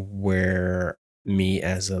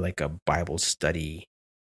as a Bible study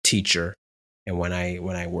teacher, and when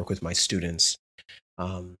I work with my students,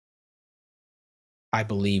 I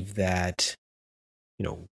believe that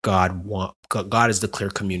God is the clear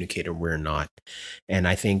communicator. We're not, and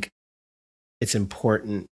I think it's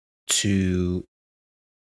important to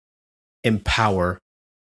empower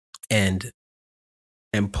and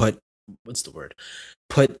put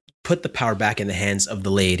the power back in the hands of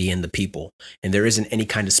the laity and the people. And there isn't any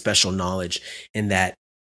kind of special knowledge in that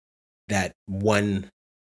one.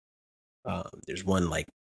 There's one like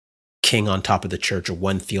king on top of the church, or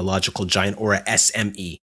one theological giant, or a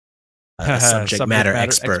SME, a subject matter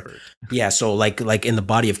expert. Yeah. So like in the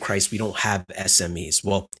body of Christ, we don't have SMEs.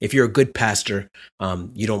 Well, if you're a good pastor,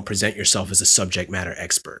 you don't present yourself as a subject matter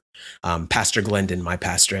expert. Pastor Glendon, my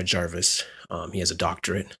pastor at Jarvis, he has a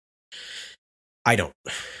doctorate. I don't.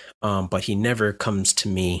 But he never comes to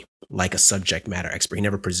me like a subject matter expert. He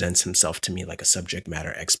never presents himself to me like a subject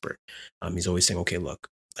matter expert. He's always saying, okay, look,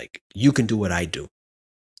 like, you can do what I do.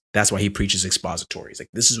 That's why he preaches expository. He's like,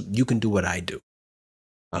 you can do what I do.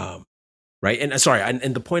 Right. And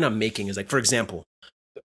and the point I'm making is, like, for example,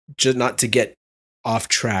 just not to get off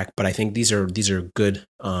track, but I think these are good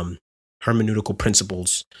hermeneutical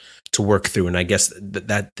principles to work through. And I guess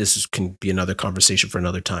that this can be another conversation for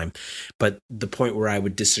another time. But the point where I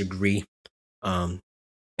would disagree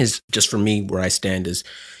is, just for me, where I stand is,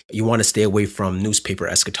 you want to stay away from newspaper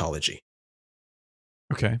eschatology.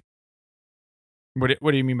 Okay. What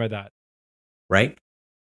do you mean by that? Right?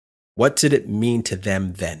 What did it mean to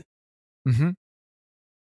them then? Mm-hmm.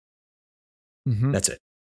 Mm-hmm. That's it.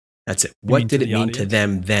 What did it mean to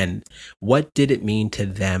them then? What did it mean to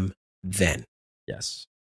them then? Yes.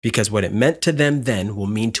 Because what it meant to them then will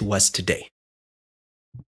mean to us today.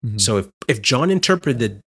 Mm-hmm. So if John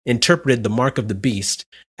interpreted the mark of the beast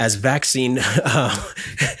as vaccine,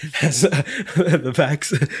 as the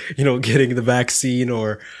vaccine, getting the vaccine,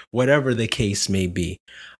 or whatever the case may be,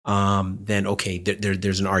 then okay,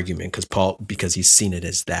 there's an argument, because he's seen it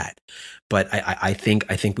as that. But I think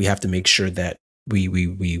we have to make sure that we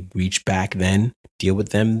reach back then, deal with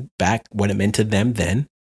them back, what it meant to them then.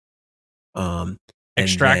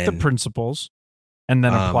 Extract the principles and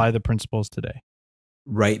then apply the principles today.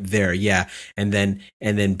 Right there, yeah. And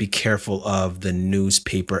then be careful of the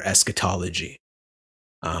newspaper eschatology.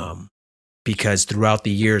 Because throughout the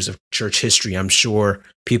years of church history, I'm sure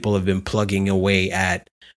people have been plugging away at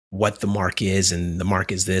what the mark is, and the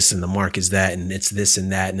mark is this, and the mark is that, and it's this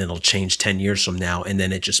and that, and it'll change 10 years from now. And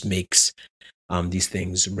then it just makes these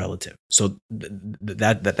things relative. So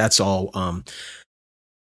that's all.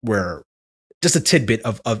 Where just a tidbit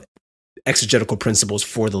of exegetical principles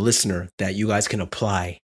for the listener that you guys can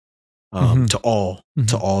apply to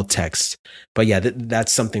all texts. But yeah,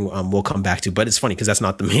 that's something we'll come back to. But it's funny because that's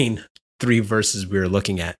not the main 3 verses we're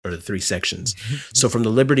looking at, or the 3 sections. So from the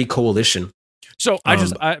Liberty Coalition. So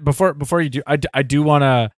before you do, I do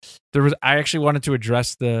want to. I actually wanted to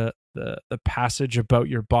address the passage about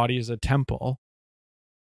your body as a temple.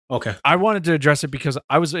 Okay. I wanted to address it because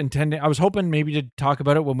I was hoping maybe to talk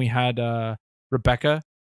about it when we had Rebecca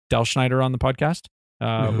Delschneider on the podcast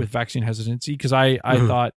with vaccine hesitancy, because I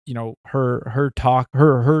thought, her talk,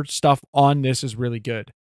 her stuff on this is really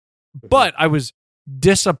good. But I was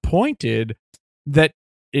disappointed that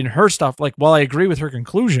in her stuff, like, while I agree with her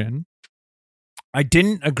conclusion, I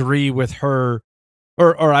didn't agree with her,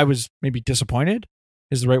 or I was maybe disappointed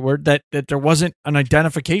is the right word, that there wasn't an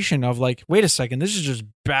identification of, like, wait a second, this is just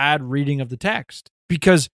bad reading of the text.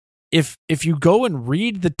 Because if you go and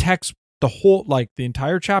read the text, the whole, like, the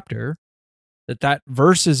entire chapter that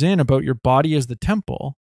verse is in about your body as the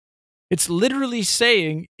temple, it's literally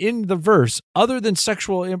saying in the verse, other than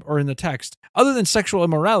in the text, other than sexual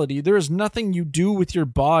immorality, there is nothing you do with your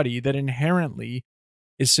body that inherently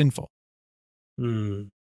is sinful.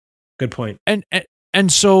 Good point.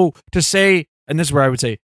 And so to say, and this is where I would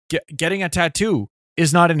say, getting a tattoo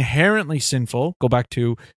is not inherently sinful. Go back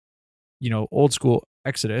to, old school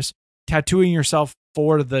Exodus, tattooing yourself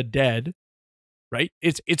for the dead, right?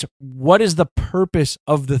 It's what is the purpose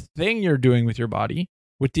of the thing you're doing with your body,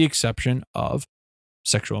 with the exception of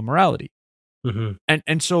sexual immorality.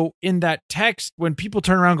 And so in that text, when people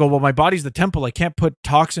turn around and go, well, my body's the temple, I can't put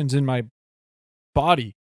toxins in my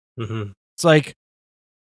body. It's like,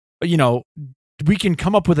 we can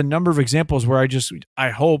come up with a number of examples where I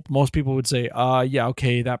hope most people would say, yeah,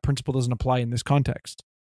 okay, that principle doesn't apply in this context.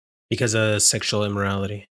 Because of sexual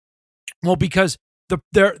immorality. Well, because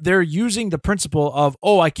they're using the principle of,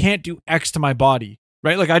 I can't do X to my body,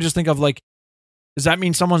 right? Like, I just think of, like, does that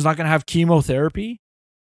mean someone's not going to have chemotherapy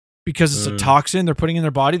because it's a toxin they're putting in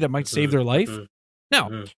their body that might save their life?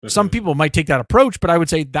 Now, some people might take that approach, but I would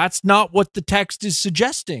say that's not what the text is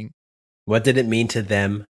suggesting. What did it mean to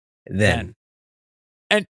them then?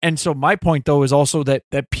 And so my point, though, is also that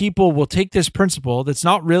people will take this principle that's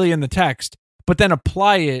not really in the text, but then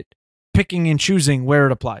apply it, picking and choosing where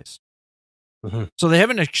it applies. So they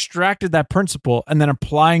haven't extracted that principle and then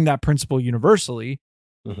applying that principle universally,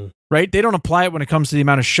 right? They don't apply it when it comes to the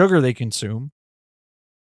amount of sugar they consume.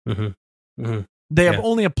 They have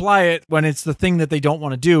only apply it when it's the thing that they don't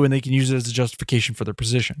want to do, and they can use it as a justification for their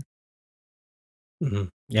position.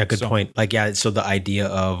 Yeah, good point. Like, so the idea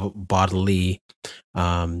of bodily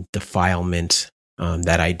defilement,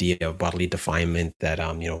 that idea of bodily defilement, that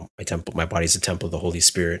my body's a temple of the Holy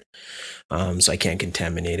Spirit, so I can't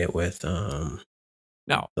contaminate it with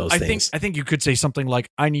those things. I think you could say something like,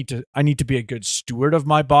 I need to be a good steward of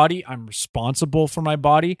my body. I'm responsible for my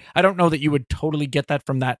body. I don't know that you would totally get that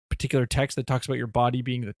from that particular text that talks about your body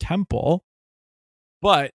being the temple,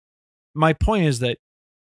 but my point is that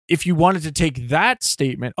if you wanted to take that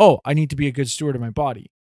statement, I need to be a good steward of my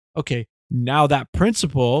body. Okay, now that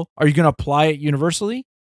principle, are you going to apply it universally?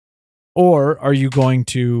 Or are you going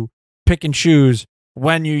to pick and choose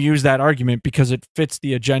when you use that argument because it fits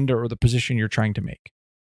the agenda or the position you're trying to make?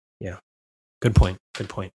 Yeah, good point.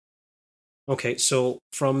 Okay, so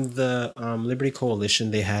from the Liberty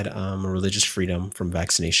Coalition, they had a religious freedom from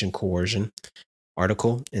vaccination coercion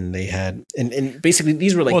article, and they had and basically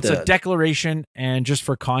these were like, it's a declaration, and just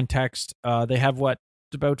for context, they have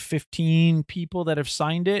about 15 people that have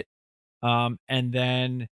signed it, and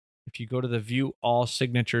then if you go to the view all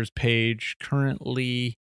signatures page,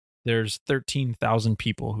 currently there's 13,000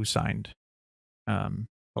 people who signed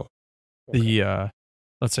the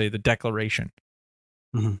let's say the declaration.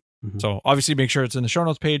 So obviously make sure it's in the show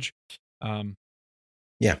notes page.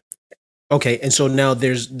 Okay, and so now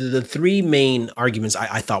there's the 3 main arguments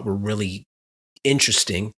I thought were really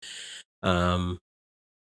interesting, that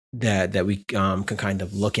we can kind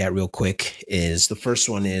of look at real quick. Is the first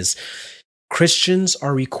one is, Christians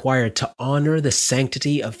are required to honor the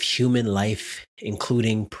sanctity of human life,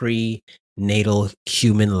 including prenatal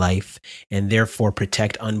human life, and therefore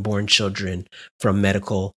protect unborn children from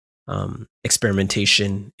medical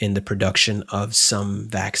experimentation in the production of some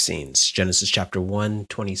vaccines. Genesis chapter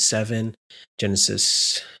 1:27,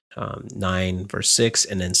 Genesis 9 verse 6,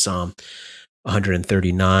 and then Psalm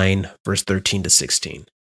 139 verse 13 to 16.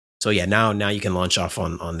 So yeah, now you can launch off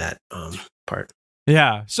on that part.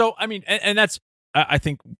 Yeah. So I mean, and that's, I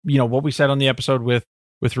think, what we said on the episode with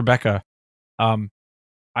Rebecca.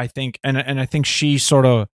 I think, and I think she sort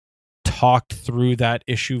of talked through that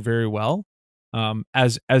issue very well.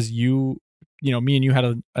 As you me and you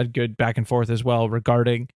had a good back and forth as well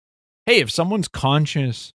regarding, hey, if someone's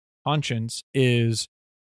conscience is,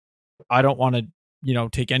 I don't want to,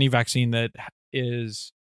 take any vaccine that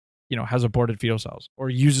is, has aborted fetal cells or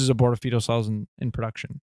uses aborted fetal cells in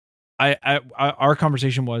production. Our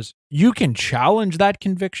conversation was, you can challenge that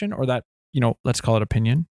conviction or that, let's call it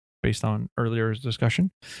opinion based on earlier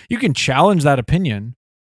discussion. You can challenge that opinion,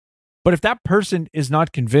 but if that person is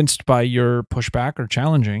not convinced by your pushback or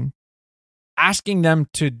challenging, asking them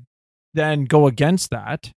to then go against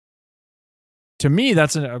that, to me,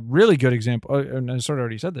 that's a really good example. And I sort of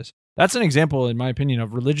already said this. That's an example, in my opinion,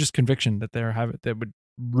 of religious conviction that that would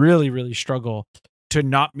really, really struggle to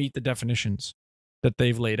not meet the definitions that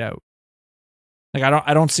they've laid out. Like,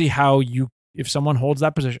 I don't see how if someone holds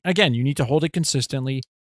that position, again, you need to hold it consistently.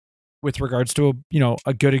 With regards to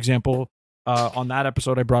a good example on that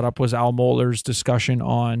episode I brought up was Al Mohler's discussion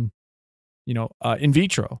on, in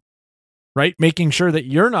vitro, right? Making sure that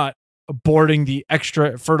you're not aborting the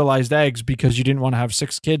extra fertilized eggs because you didn't want to have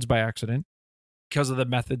 6 kids by accident because of the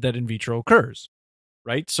method that in vitro occurs,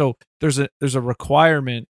 right? So there's a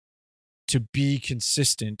requirement to be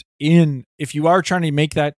consistent if you are trying to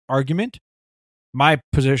make that argument. My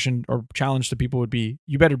position or challenge to people would be,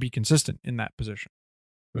 you better be consistent in that position.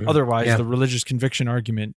 Mm-hmm. Otherwise, the religious conviction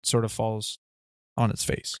argument sort of falls on its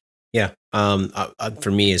face. Yeah.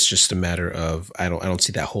 For me, it's just a matter of, I don't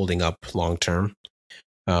see that holding up long term.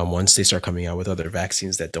 Once they start coming out with other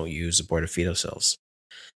vaccines that don't use aborted fetal cells.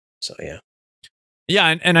 So, yeah.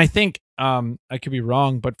 Yeah. And I think, I could be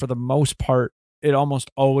wrong, but for the most part, it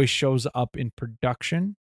almost always shows up in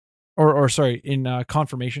production in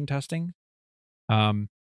confirmation testing.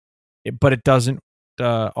 But it doesn't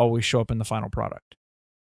always show up in the final product.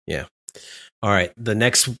 Yeah. All right. The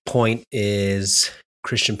next point is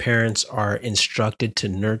Christian parents are instructed to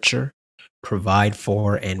nurture, provide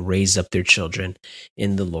for, and raise up their children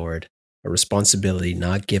in the Lord, a responsibility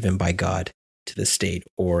not given by God to the state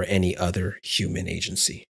or any other human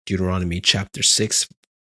agency. Deuteronomy chapter 6,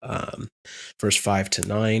 verse 5 to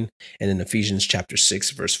 9, and in Ephesians chapter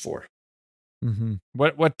 6, verse 4. Mm-hmm.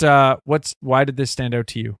 Why did this stand out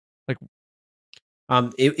to you? Like,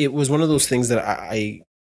 it was one of those things that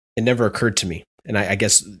it never occurred to me. And I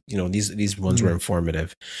guess, these ones were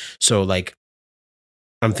informative. So like,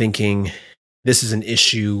 I'm thinking this is an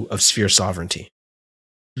issue of sphere sovereignty.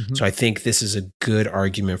 Mm-hmm. So I think this is a good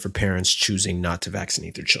argument for parents choosing not to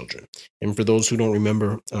vaccinate their children. And for those who don't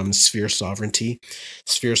remember, sphere sovereignty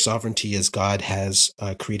is God has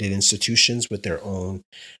created institutions with their own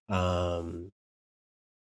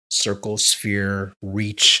circle, sphere,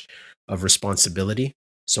 reach of responsibility.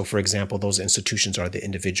 So, for example, those institutions are the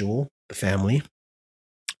individual, the family,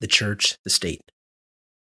 the church, the state.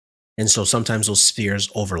 And so sometimes those spheres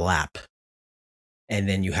overlap. And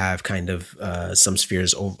then you have kind of some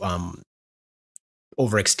spheres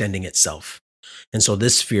overextending itself. And so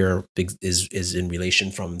this sphere is in relation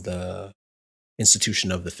from the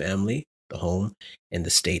institution of the family, the home, and the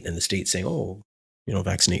state saying, oh,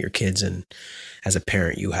 vaccinate your kids. And as a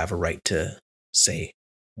parent, you have a right to say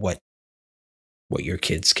what your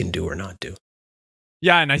kids can do or not do.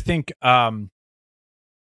 Yeah. And I think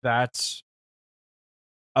that's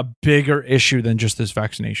a bigger issue than just this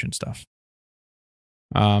vaccination stuff.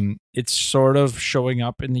 It's sort of showing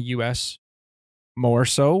up in the US more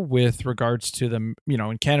so with regards to them.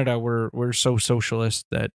 In Canada, we're so socialist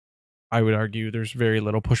that I would argue there's very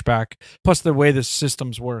little pushback. Plus the way the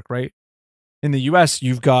systems work, right? In the US,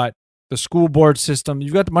 you've got the school board system.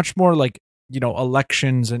 You've got much more like,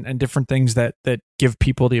 elections and different things that give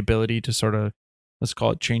people the ability to sort of, let's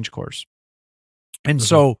call it, change course. And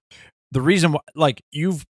so the reason why, like,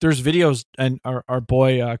 there's videos, and our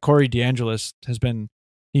boy Corey DeAngelis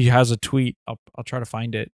he has a tweet. I'll try to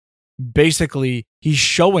find it. Basically, he's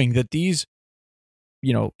showing that these,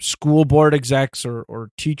 school board execs or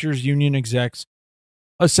teachers union execs,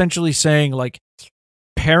 essentially saying like,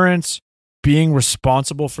 parents being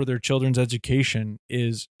responsible for their children's education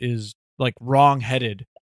is like wrong-headed.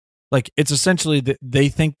 Like, it's essentially that they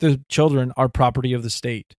think the children are property of the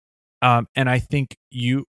state. And I think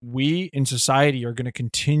we in society are going to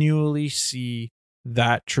continually see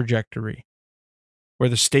that trajectory where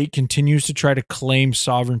the state continues to try to claim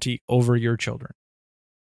sovereignty over your children.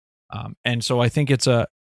 And so I think it's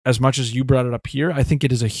as much as you brought it up here, I think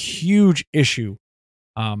it is a huge issue.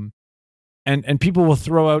 And people will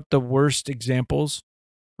throw out the worst examples,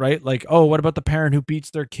 right? Like, oh, what about the parent who beats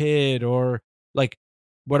their kid? Or like,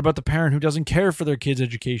 what about the parent who doesn't care for their kid's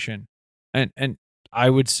education? And I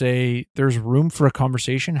would say there's room for a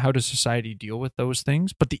conversation. How does society deal with those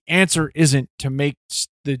things? But the answer isn't to make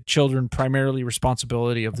the children primarily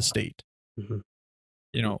responsibility of the state. Mm-hmm.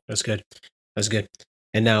 You know, that's good. That's good.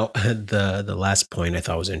 And now the last point I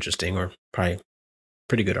thought was interesting, or probably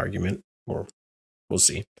pretty good argument, or we'll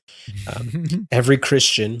see. Every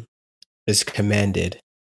Christian is commanded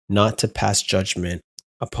not to pass judgment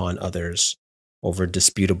upon others over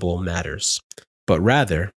disputable matters, but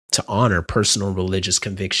rather to honor personal religious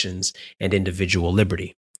convictions and individual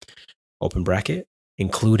liberty. Open bracket,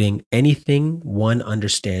 including anything one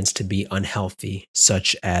understands to be unhealthy,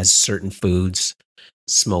 such as certain foods,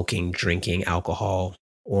 smoking, drinking alcohol,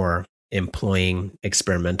 or employing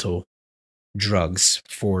experimental drugs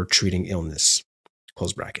for treating illness.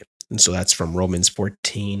 Close bracket. And so that's from Romans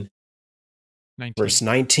 14, 19. verse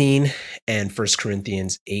 19, and 1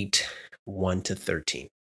 Corinthians 8, 1 to 13.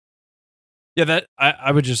 Yeah, that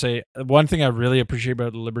I would just say one thing I really appreciate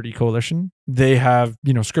about the Liberty Coalition, they have,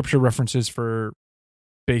 scripture references for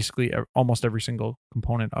basically almost every single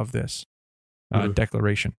component of this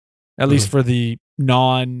declaration, at least for the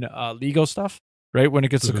non-legal stuff, right? When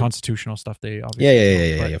it gets to constitutional stuff, they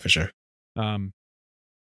obviously Yeah, for sure.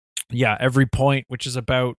 Yeah, every point, which is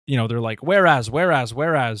about, they're like, whereas,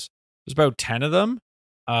 there's about 10 of them,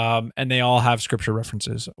 and they all have scripture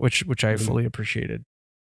references, which I fully appreciated.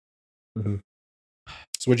 Mm-hmm.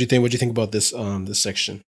 So what do you think? What do you think about this this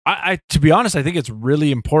section? I to be honest, I think it's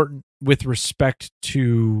really important with respect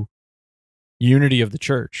to unity of the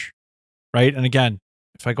church, right? And again,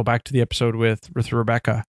 if I go back to the episode with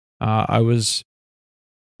Rebecca, I was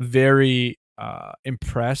very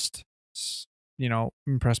impressed.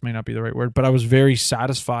 Impressed may not be the right word, but I was very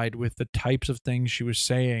satisfied with the types of things she was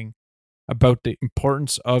saying about the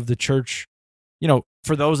importance of the church.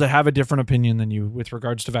 For those that have a different opinion than you with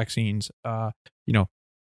regards to vaccines,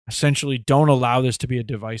 essentially don't allow this to be a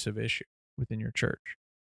divisive issue within your church.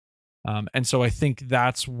 And so I think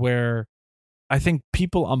that's where I think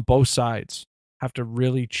people on both sides have to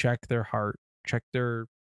really check their heart, check their,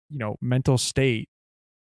 mental state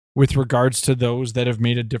with regards to those that have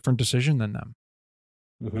made a different decision than them.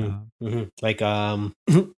 Like, love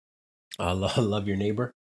your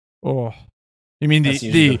neighbor. Oh, you mean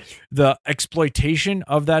the exploitation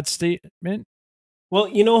of that statement? Well,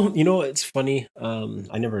 it's funny.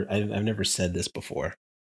 I've never said this before.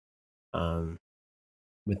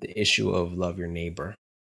 With the issue of love your neighbor,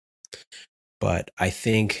 but I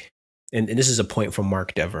think, and this is a point from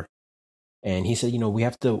Mark Dever, and he said, we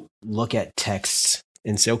have to look at texts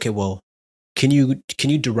and say, okay, well, can you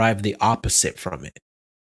derive the opposite from it?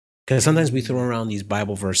 Because sometimes we throw around these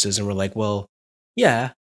Bible verses and we're like, well,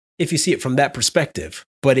 yeah, if you see it from that perspective,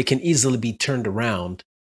 but it can easily be turned around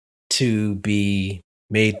to be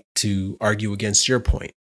made to argue against your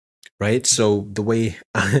point, right? So the way,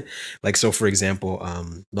 for example,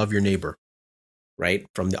 love your neighbor, right?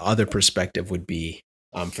 From the other perspective would be,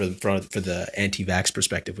 for the anti-vax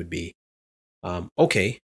perspective would be,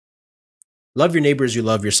 okay, love your neighbor as you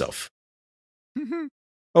love yourself. Mm-hmm.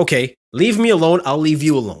 Okay, leave me alone, I'll leave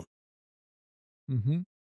you alone. Mm-hmm.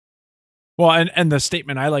 Well, and the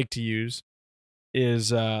statement I like to use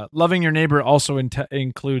is loving your neighbor also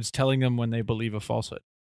includes telling them when they believe a falsehood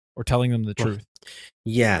or telling them the truth.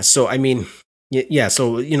 Yeah. So, I mean, yeah.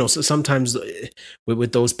 So, so sometimes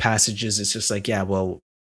with those passages, it's just like, yeah, well,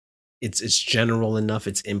 it's general enough.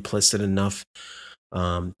 It's implicit enough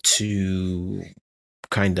to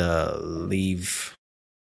kind of leave.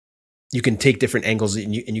 You can take different angles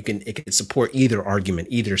and it can support either argument,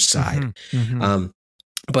 either side. Mm-hmm.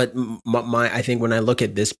 But I think when I look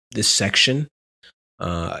at this section,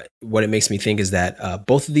 what it makes me think is that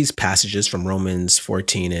both of these passages from Romans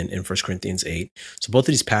 14 and 1 Corinthians 8, so both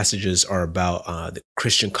of these passages are about the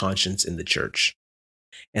Christian conscience in the church.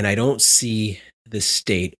 And I don't see the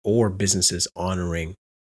state or businesses honoring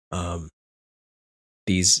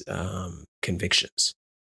these convictions.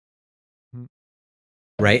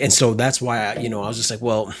 Right. And so that's why, I was just like,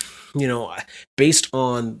 well, based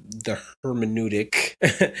on the hermeneutic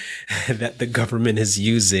that the government is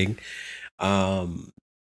using,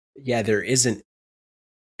 there isn't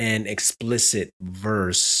an explicit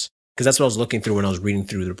verse, because that's what I was looking through when I was reading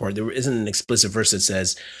through the report. There isn't an explicit verse that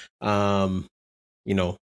says, don't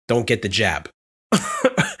get the jab.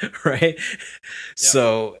 Right. Yeah.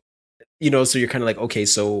 So, so you're kind of like, okay,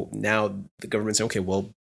 so now the government's saying, okay,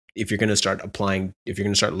 well, if you're going to start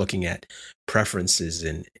looking at preferences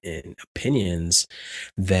and opinions,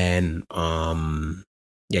 then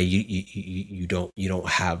you don't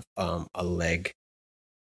have a leg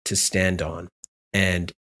to stand on,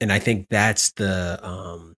 and I think that's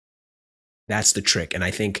the trick. And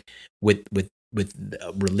I think with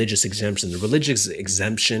religious exemption. The religious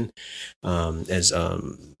exemption, as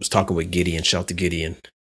was talking with Gideon, shout to Gideon,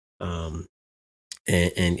 and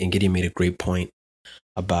Gideon made a great point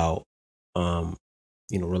about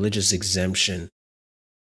religious exemption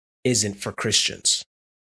isn't for Christians,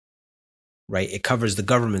 right? It covers the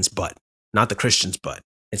government's butt, not the Christians' butt.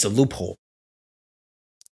 It's a loophole.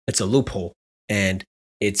 And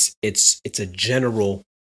it's a general.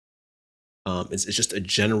 It's just a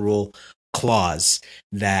general clause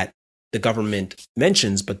that the government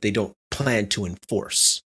mentions, but they don't plan to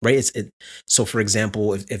enforce, right? So, for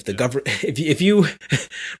example, if the government, if you,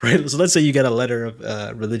 right? So let's say you get a letter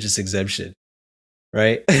of religious exemption,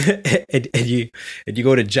 right? and you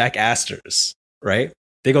go to Jack Astor's, right?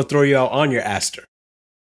 They go throw you out on your Astor.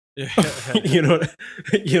 you know what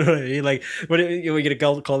I mean? Like, what we gonna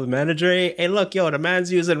call the manager? Hey, look, yo, the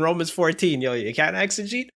man's using Romans 14. Yo, you can't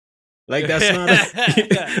exegete. Like, that's not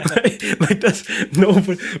that's no.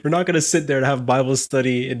 We're not gonna sit there and have Bible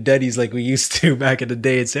study in Denny's like we used to back in the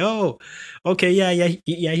day and say, oh, okay, yeah,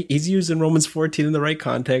 he's using Romans 14 in the right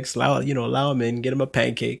context. Allow him in, get him a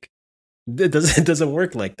pancake. It doesn't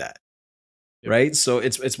work like that. Right. So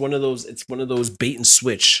it's one of those bait and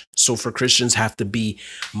switch. So for Christians have to be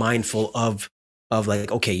mindful of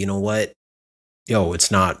like, okay, you know what? Yo,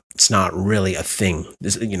 it's not really a thing.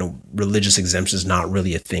 This, religious exemption is not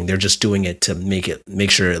really a thing. They're just doing it to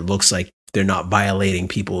make sure it looks like they're not violating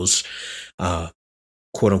people's quote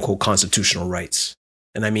unquote constitutional rights.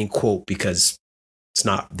 And I mean quote because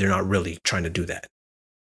they're not really trying to do that.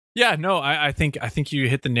 Yeah, no, I think you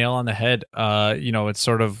hit the nail on the head. It's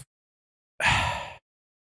sort of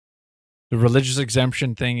the religious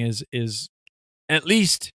exemption thing is at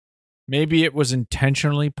least maybe it was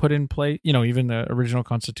intentionally put in place, even the original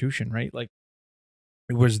Constitution, right? Like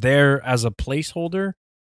it was there as a placeholder.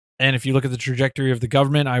 And if you look at the trajectory of the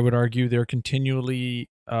government, I would argue they're continually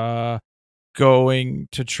going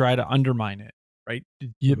to try to undermine it, right?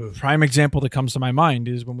 The prime example that comes to my mind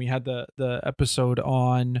is when we had the episode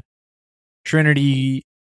on Trinity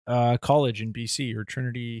College in BC, or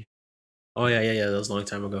Trinity. Oh yeah. That was a long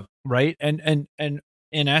time ago. Right. And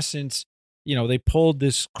in essence, they pulled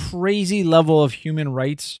this crazy level of human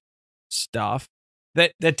rights stuff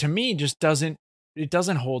that to me just doesn't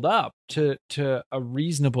hold up to a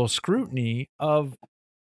reasonable scrutiny of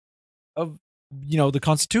the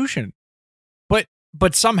Constitution.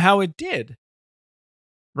 But somehow it did.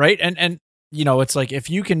 Right. And it's like, if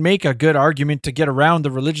you can make a good argument to get around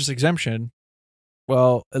the religious exemption,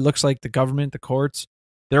 well, it looks like the government, the courts,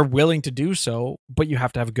 they're willing to do so, but you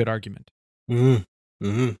have to have a good argument. Mm-hmm.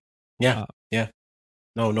 Mm-hmm. Yeah. Yeah.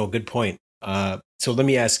 No, good point. So let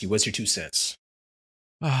me ask you, what's your 2 cents?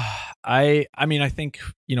 I mean, I think,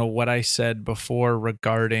 what I said before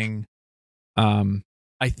regarding,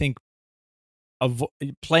 I think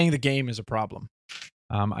playing the game is a problem.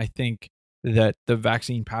 I think that the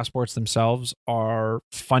vaccine passports themselves are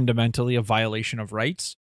fundamentally a violation of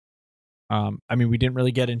rights. I mean, we didn't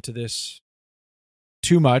really get into this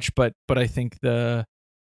too much, but I think the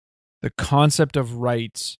concept of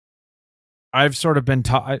rights, I've sort of been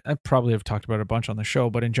I probably have talked about it a bunch on the show,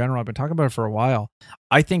 but in general, I've been talking about it for a while.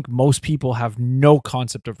 I think most people have no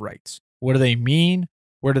concept of rights. What do they mean?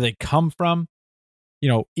 Where do they come from?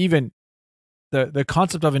 Even the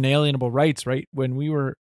concept of inalienable rights, right? When we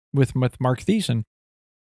were with Mark Thiessen,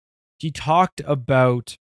 he talked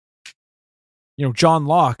about, John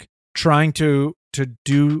Locke trying to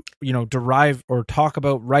do, derive or talk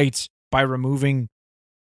about rights by removing,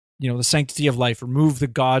 the sanctity of life, remove the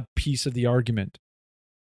God piece of the argument.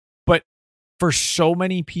 But for so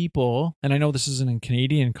many people, and I know this isn't a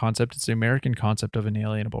Canadian concept, it's the American concept of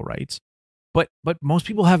inalienable rights, but most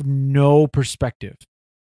people have no perspective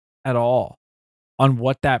at all on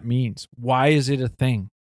what that means. Why is it a thing?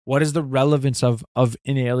 What is the relevance of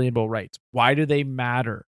inalienable rights? Why do they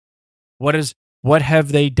matter? What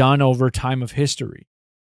have they done over time of history?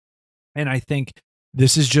 And I think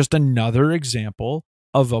this is just another example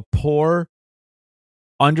of a poor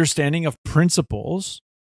understanding of principles,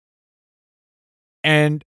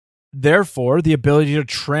 and therefore the ability to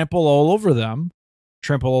trample all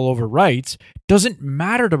over rights doesn't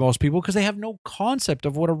matter to most people because they have no concept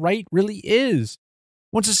of what a right really is.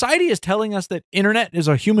 When society is telling us that internet is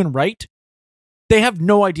a human right, they have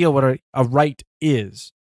no idea what a right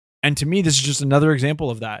is. And to me, this is just another example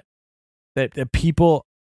of that people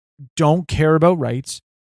don't care about rights,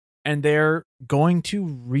 and they're going to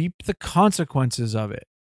reap the consequences of it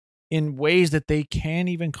in ways that they can't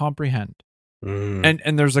even comprehend.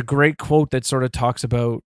 And there's a great quote that sort of talks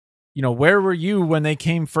about, where were you when they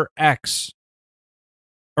came for X?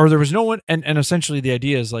 Or there was no one, and essentially the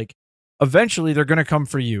idea is like, eventually they're going to come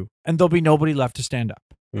for you, and there'll be nobody left to stand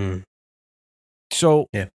up. So,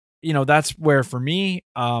 that's where for me,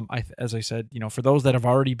 as I said, for those that have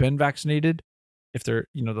already been vaccinated, if they're,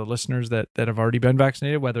 the listeners that have already been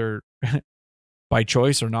vaccinated, whether by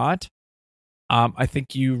choice or not, I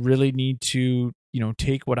think you really need to,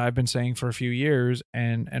 take what I've been saying for a few years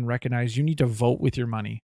and recognize you need to vote with your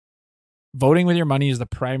money. Voting with your money is the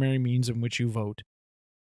primary means in which you vote.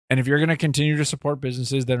 And if you're going to continue to support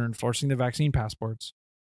businesses that are enforcing the vaccine passports,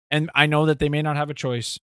 and I know that they may not have a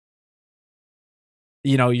choice,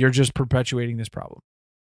 you're just perpetuating this problem.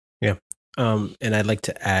 Yeah. And I'd like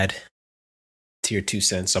to add to your 2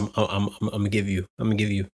 cents. I'm gonna give you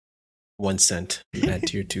 1 cent. Add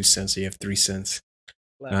to your 2 cents, so you have 3 cents.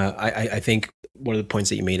 I think one of the points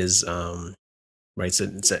that you made is right. So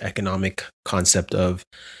it's an economic concept of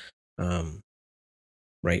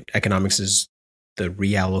right. Economics is the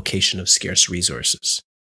reallocation of scarce resources,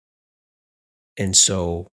 and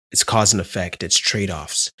so it's cause and effect. It's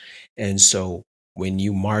trade-offs, and so when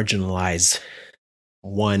you marginalize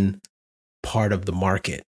one part of the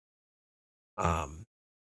market,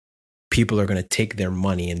 people are going to take their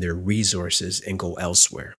money and their resources and go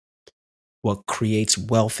elsewhere. What creates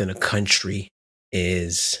wealth in a country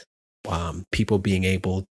is people being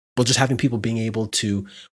able, just having people being able to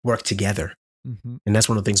work together. And that's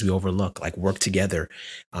one of the things we overlook, like work together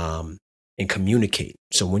and communicate.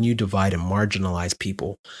 So when you divide and marginalize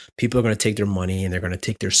people, people are going to take their money and they're going to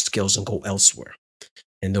take their skills and go elsewhere.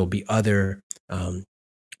 And there'll be other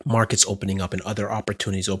markets opening up and other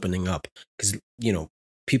opportunities opening up because,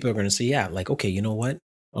 people are going to say, yeah, like, okay, you know what?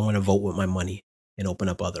 I'm going to vote with my money and open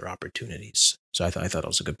up other opportunities. So I thought that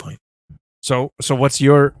was a good point. So what's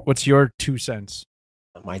your 2 cents?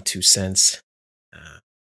 My 2 cents.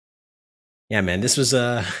 Yeah, man, this was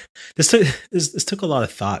this took a lot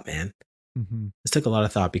of thought, man. This took a lot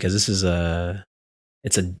of thought because it's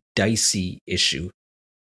a dicey issue.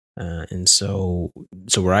 And so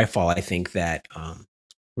where I fall, I think that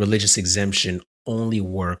religious exemption only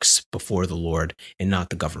works before the Lord and not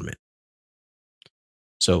the government.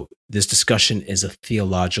 So this discussion is a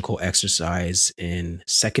theological exercise in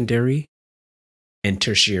secondary and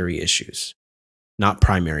tertiary issues, not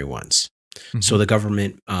primary ones. So the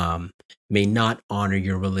government may not honor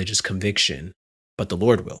your religious conviction, but the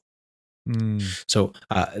Lord will. So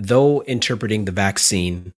though interpreting the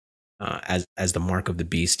vaccine as the mark of the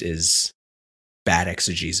beast is bad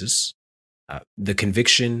exegesis, the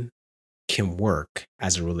conviction can work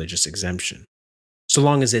as a religious exemption, so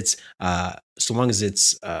long as it's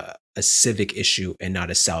a civic issue and not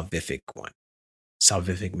a salvific one.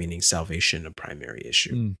 Salvific meaning salvation, a primary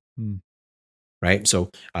issue, right? So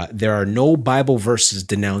there are no Bible verses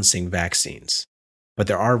denouncing vaccines, but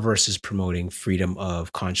there are verses promoting freedom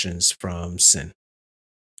of conscience from sin.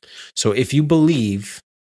 So if you believe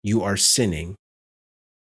you are sinning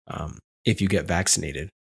if you get vaccinated,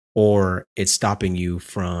 or it's stopping you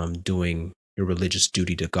from doing your religious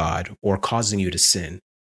duty to God or causing you to sin,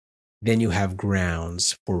 then you have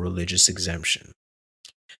grounds for religious exemption.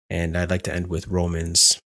 And I'd like to end with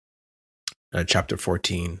Romans chapter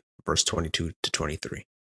 14, verse 22 to 23.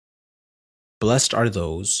 Blessed are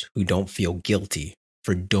those who don't feel guilty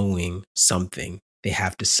for doing something they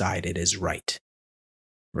have decided is right.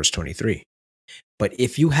 Verse 23. But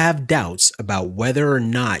if you have doubts about whether or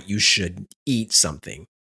not you should eat something,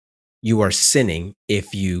 you are sinning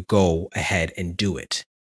if you go ahead and do it.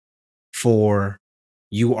 For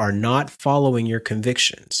you are not following your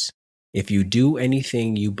convictions. If you do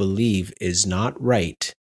anything you believe is not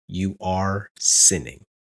right, you are sinning.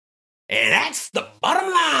 And that's the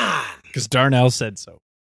bottom line. Because Darnell said so.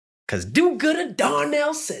 Because do-gooder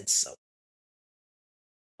Darnell said so.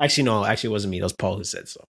 Actually, no, it wasn't me. That was Paul who said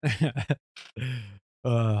so.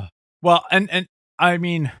 Well, and I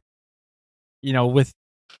mean, with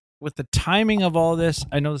the timing of all this,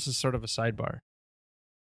 I know this is sort of a sidebar,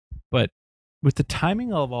 but with the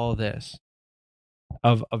timing of all this,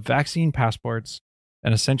 of vaccine passports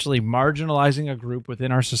and essentially marginalizing a group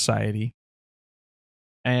within our society,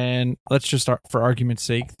 and let's just start, for argument's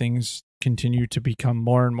sake, things continue to become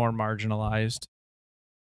more and more marginalized,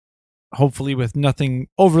 hopefully with nothing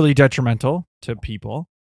overly detrimental to people.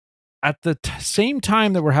 At the same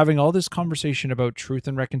time that we're having all this conversation about truth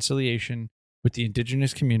and reconciliation with the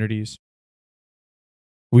indigenous communities,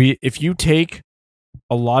 if you take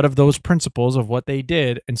a lot of those principles of what they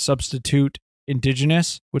did and substitute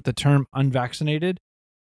indigenous with the term unvaccinated,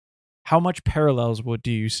 how much parallels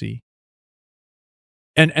do you see?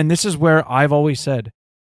 And this is where I've always said,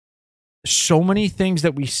 so many things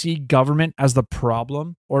that we see government as the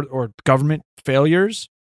problem or government failures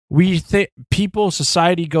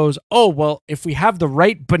society goes, oh, well, if we have the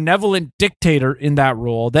right benevolent dictator in that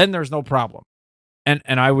role, then there's no problem. And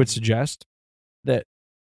I would suggest that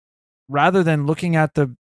rather than looking at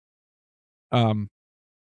the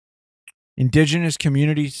indigenous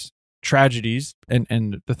communities' tragedies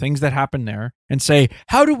and the things that happen there and say,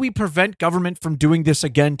 how do we prevent government from doing this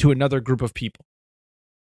again to another group of people?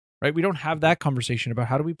 Right? We don't have that conversation about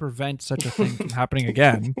how do we prevent such a thing from happening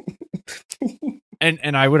again.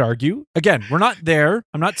 And I would argue, again, we're not there.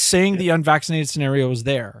 I'm not saying the unvaccinated scenario is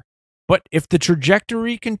there. But if the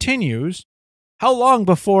trajectory continues, how long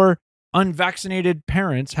before unvaccinated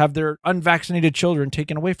parents have their unvaccinated children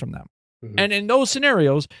taken away from them? Mm-hmm. And in those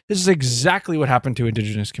scenarios, this is exactly what happened to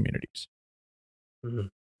indigenous communities.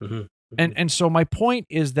 Mm-hmm. Mm-hmm. And so my point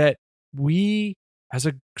is that we, as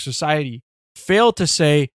a society, fail to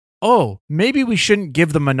say, oh, maybe we shouldn't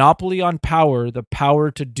give the monopoly on power the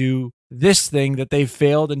power to do this thing that they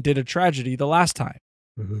failed and did a tragedy the last time.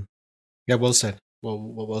 Mm-hmm. Yeah, well said.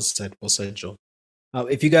 Well said, Joel.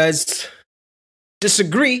 If you guys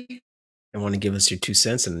disagree and want to give us your 2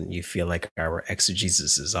 cents and you feel like our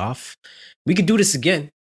exegesis is off, we could do this again.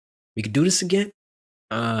 And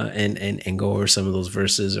go over some of those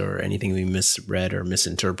verses or anything we misread or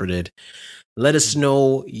misinterpreted. Let us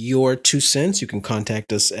know your 2 cents. You can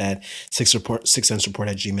contact us at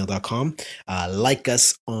sixcentsreport@gmail.com. Like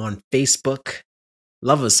us on Facebook.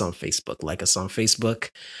 Love us on Facebook. Like us on Facebook.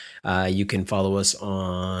 You can follow us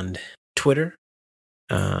on Twitter.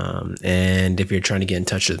 And if you're trying to get in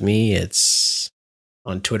touch with me, it's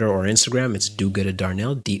on Twitter or Instagram. It's Do Good at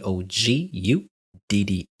Darnell,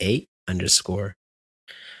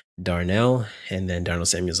 DOGUDDA_Darnell. And then Darnell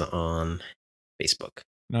Samuels on Facebook.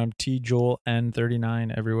 And I'm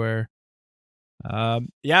TJoelN39 everywhere.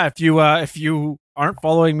 If you aren't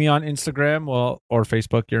following me on Instagram, or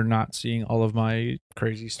Facebook, you're not seeing all of my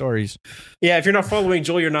crazy stories. Yeah, if you're not following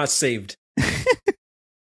Joel, you're not saved.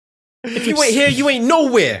 If you ain't here, you ain't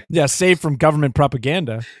nowhere. Yeah, saved from government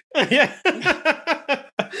propaganda. Yeah.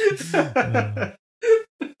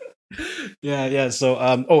 Yeah. So,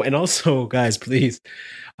 and also, guys, please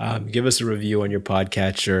give us a review on your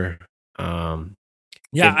podcatcher.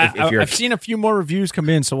 I've seen a few more reviews come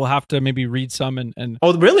in, so we'll have to maybe read some and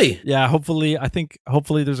Oh, really? Yeah, hopefully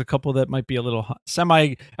there's a couple that might be a little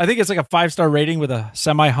I think it's like a 5-star rating with a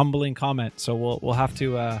semi-humbling comment, so we'll have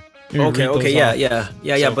to Okay,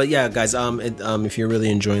 yeah. But yeah, guys, if you're really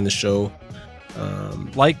enjoying the show,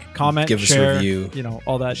 like, comment, give share, us a review,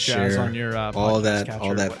 all that jazz on your all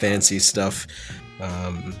that fancy stuff.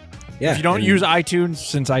 If you don't use iTunes,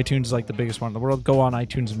 since iTunes is like the biggest one in the world, go on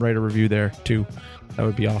iTunes and write a review there too. That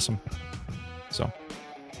would be awesome. So,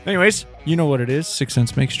 anyways, you know what it is. 6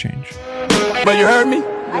 cents makes change. But you heard me?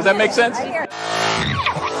 Does that make sense?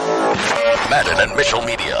 Madden and Mitchell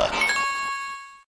Media.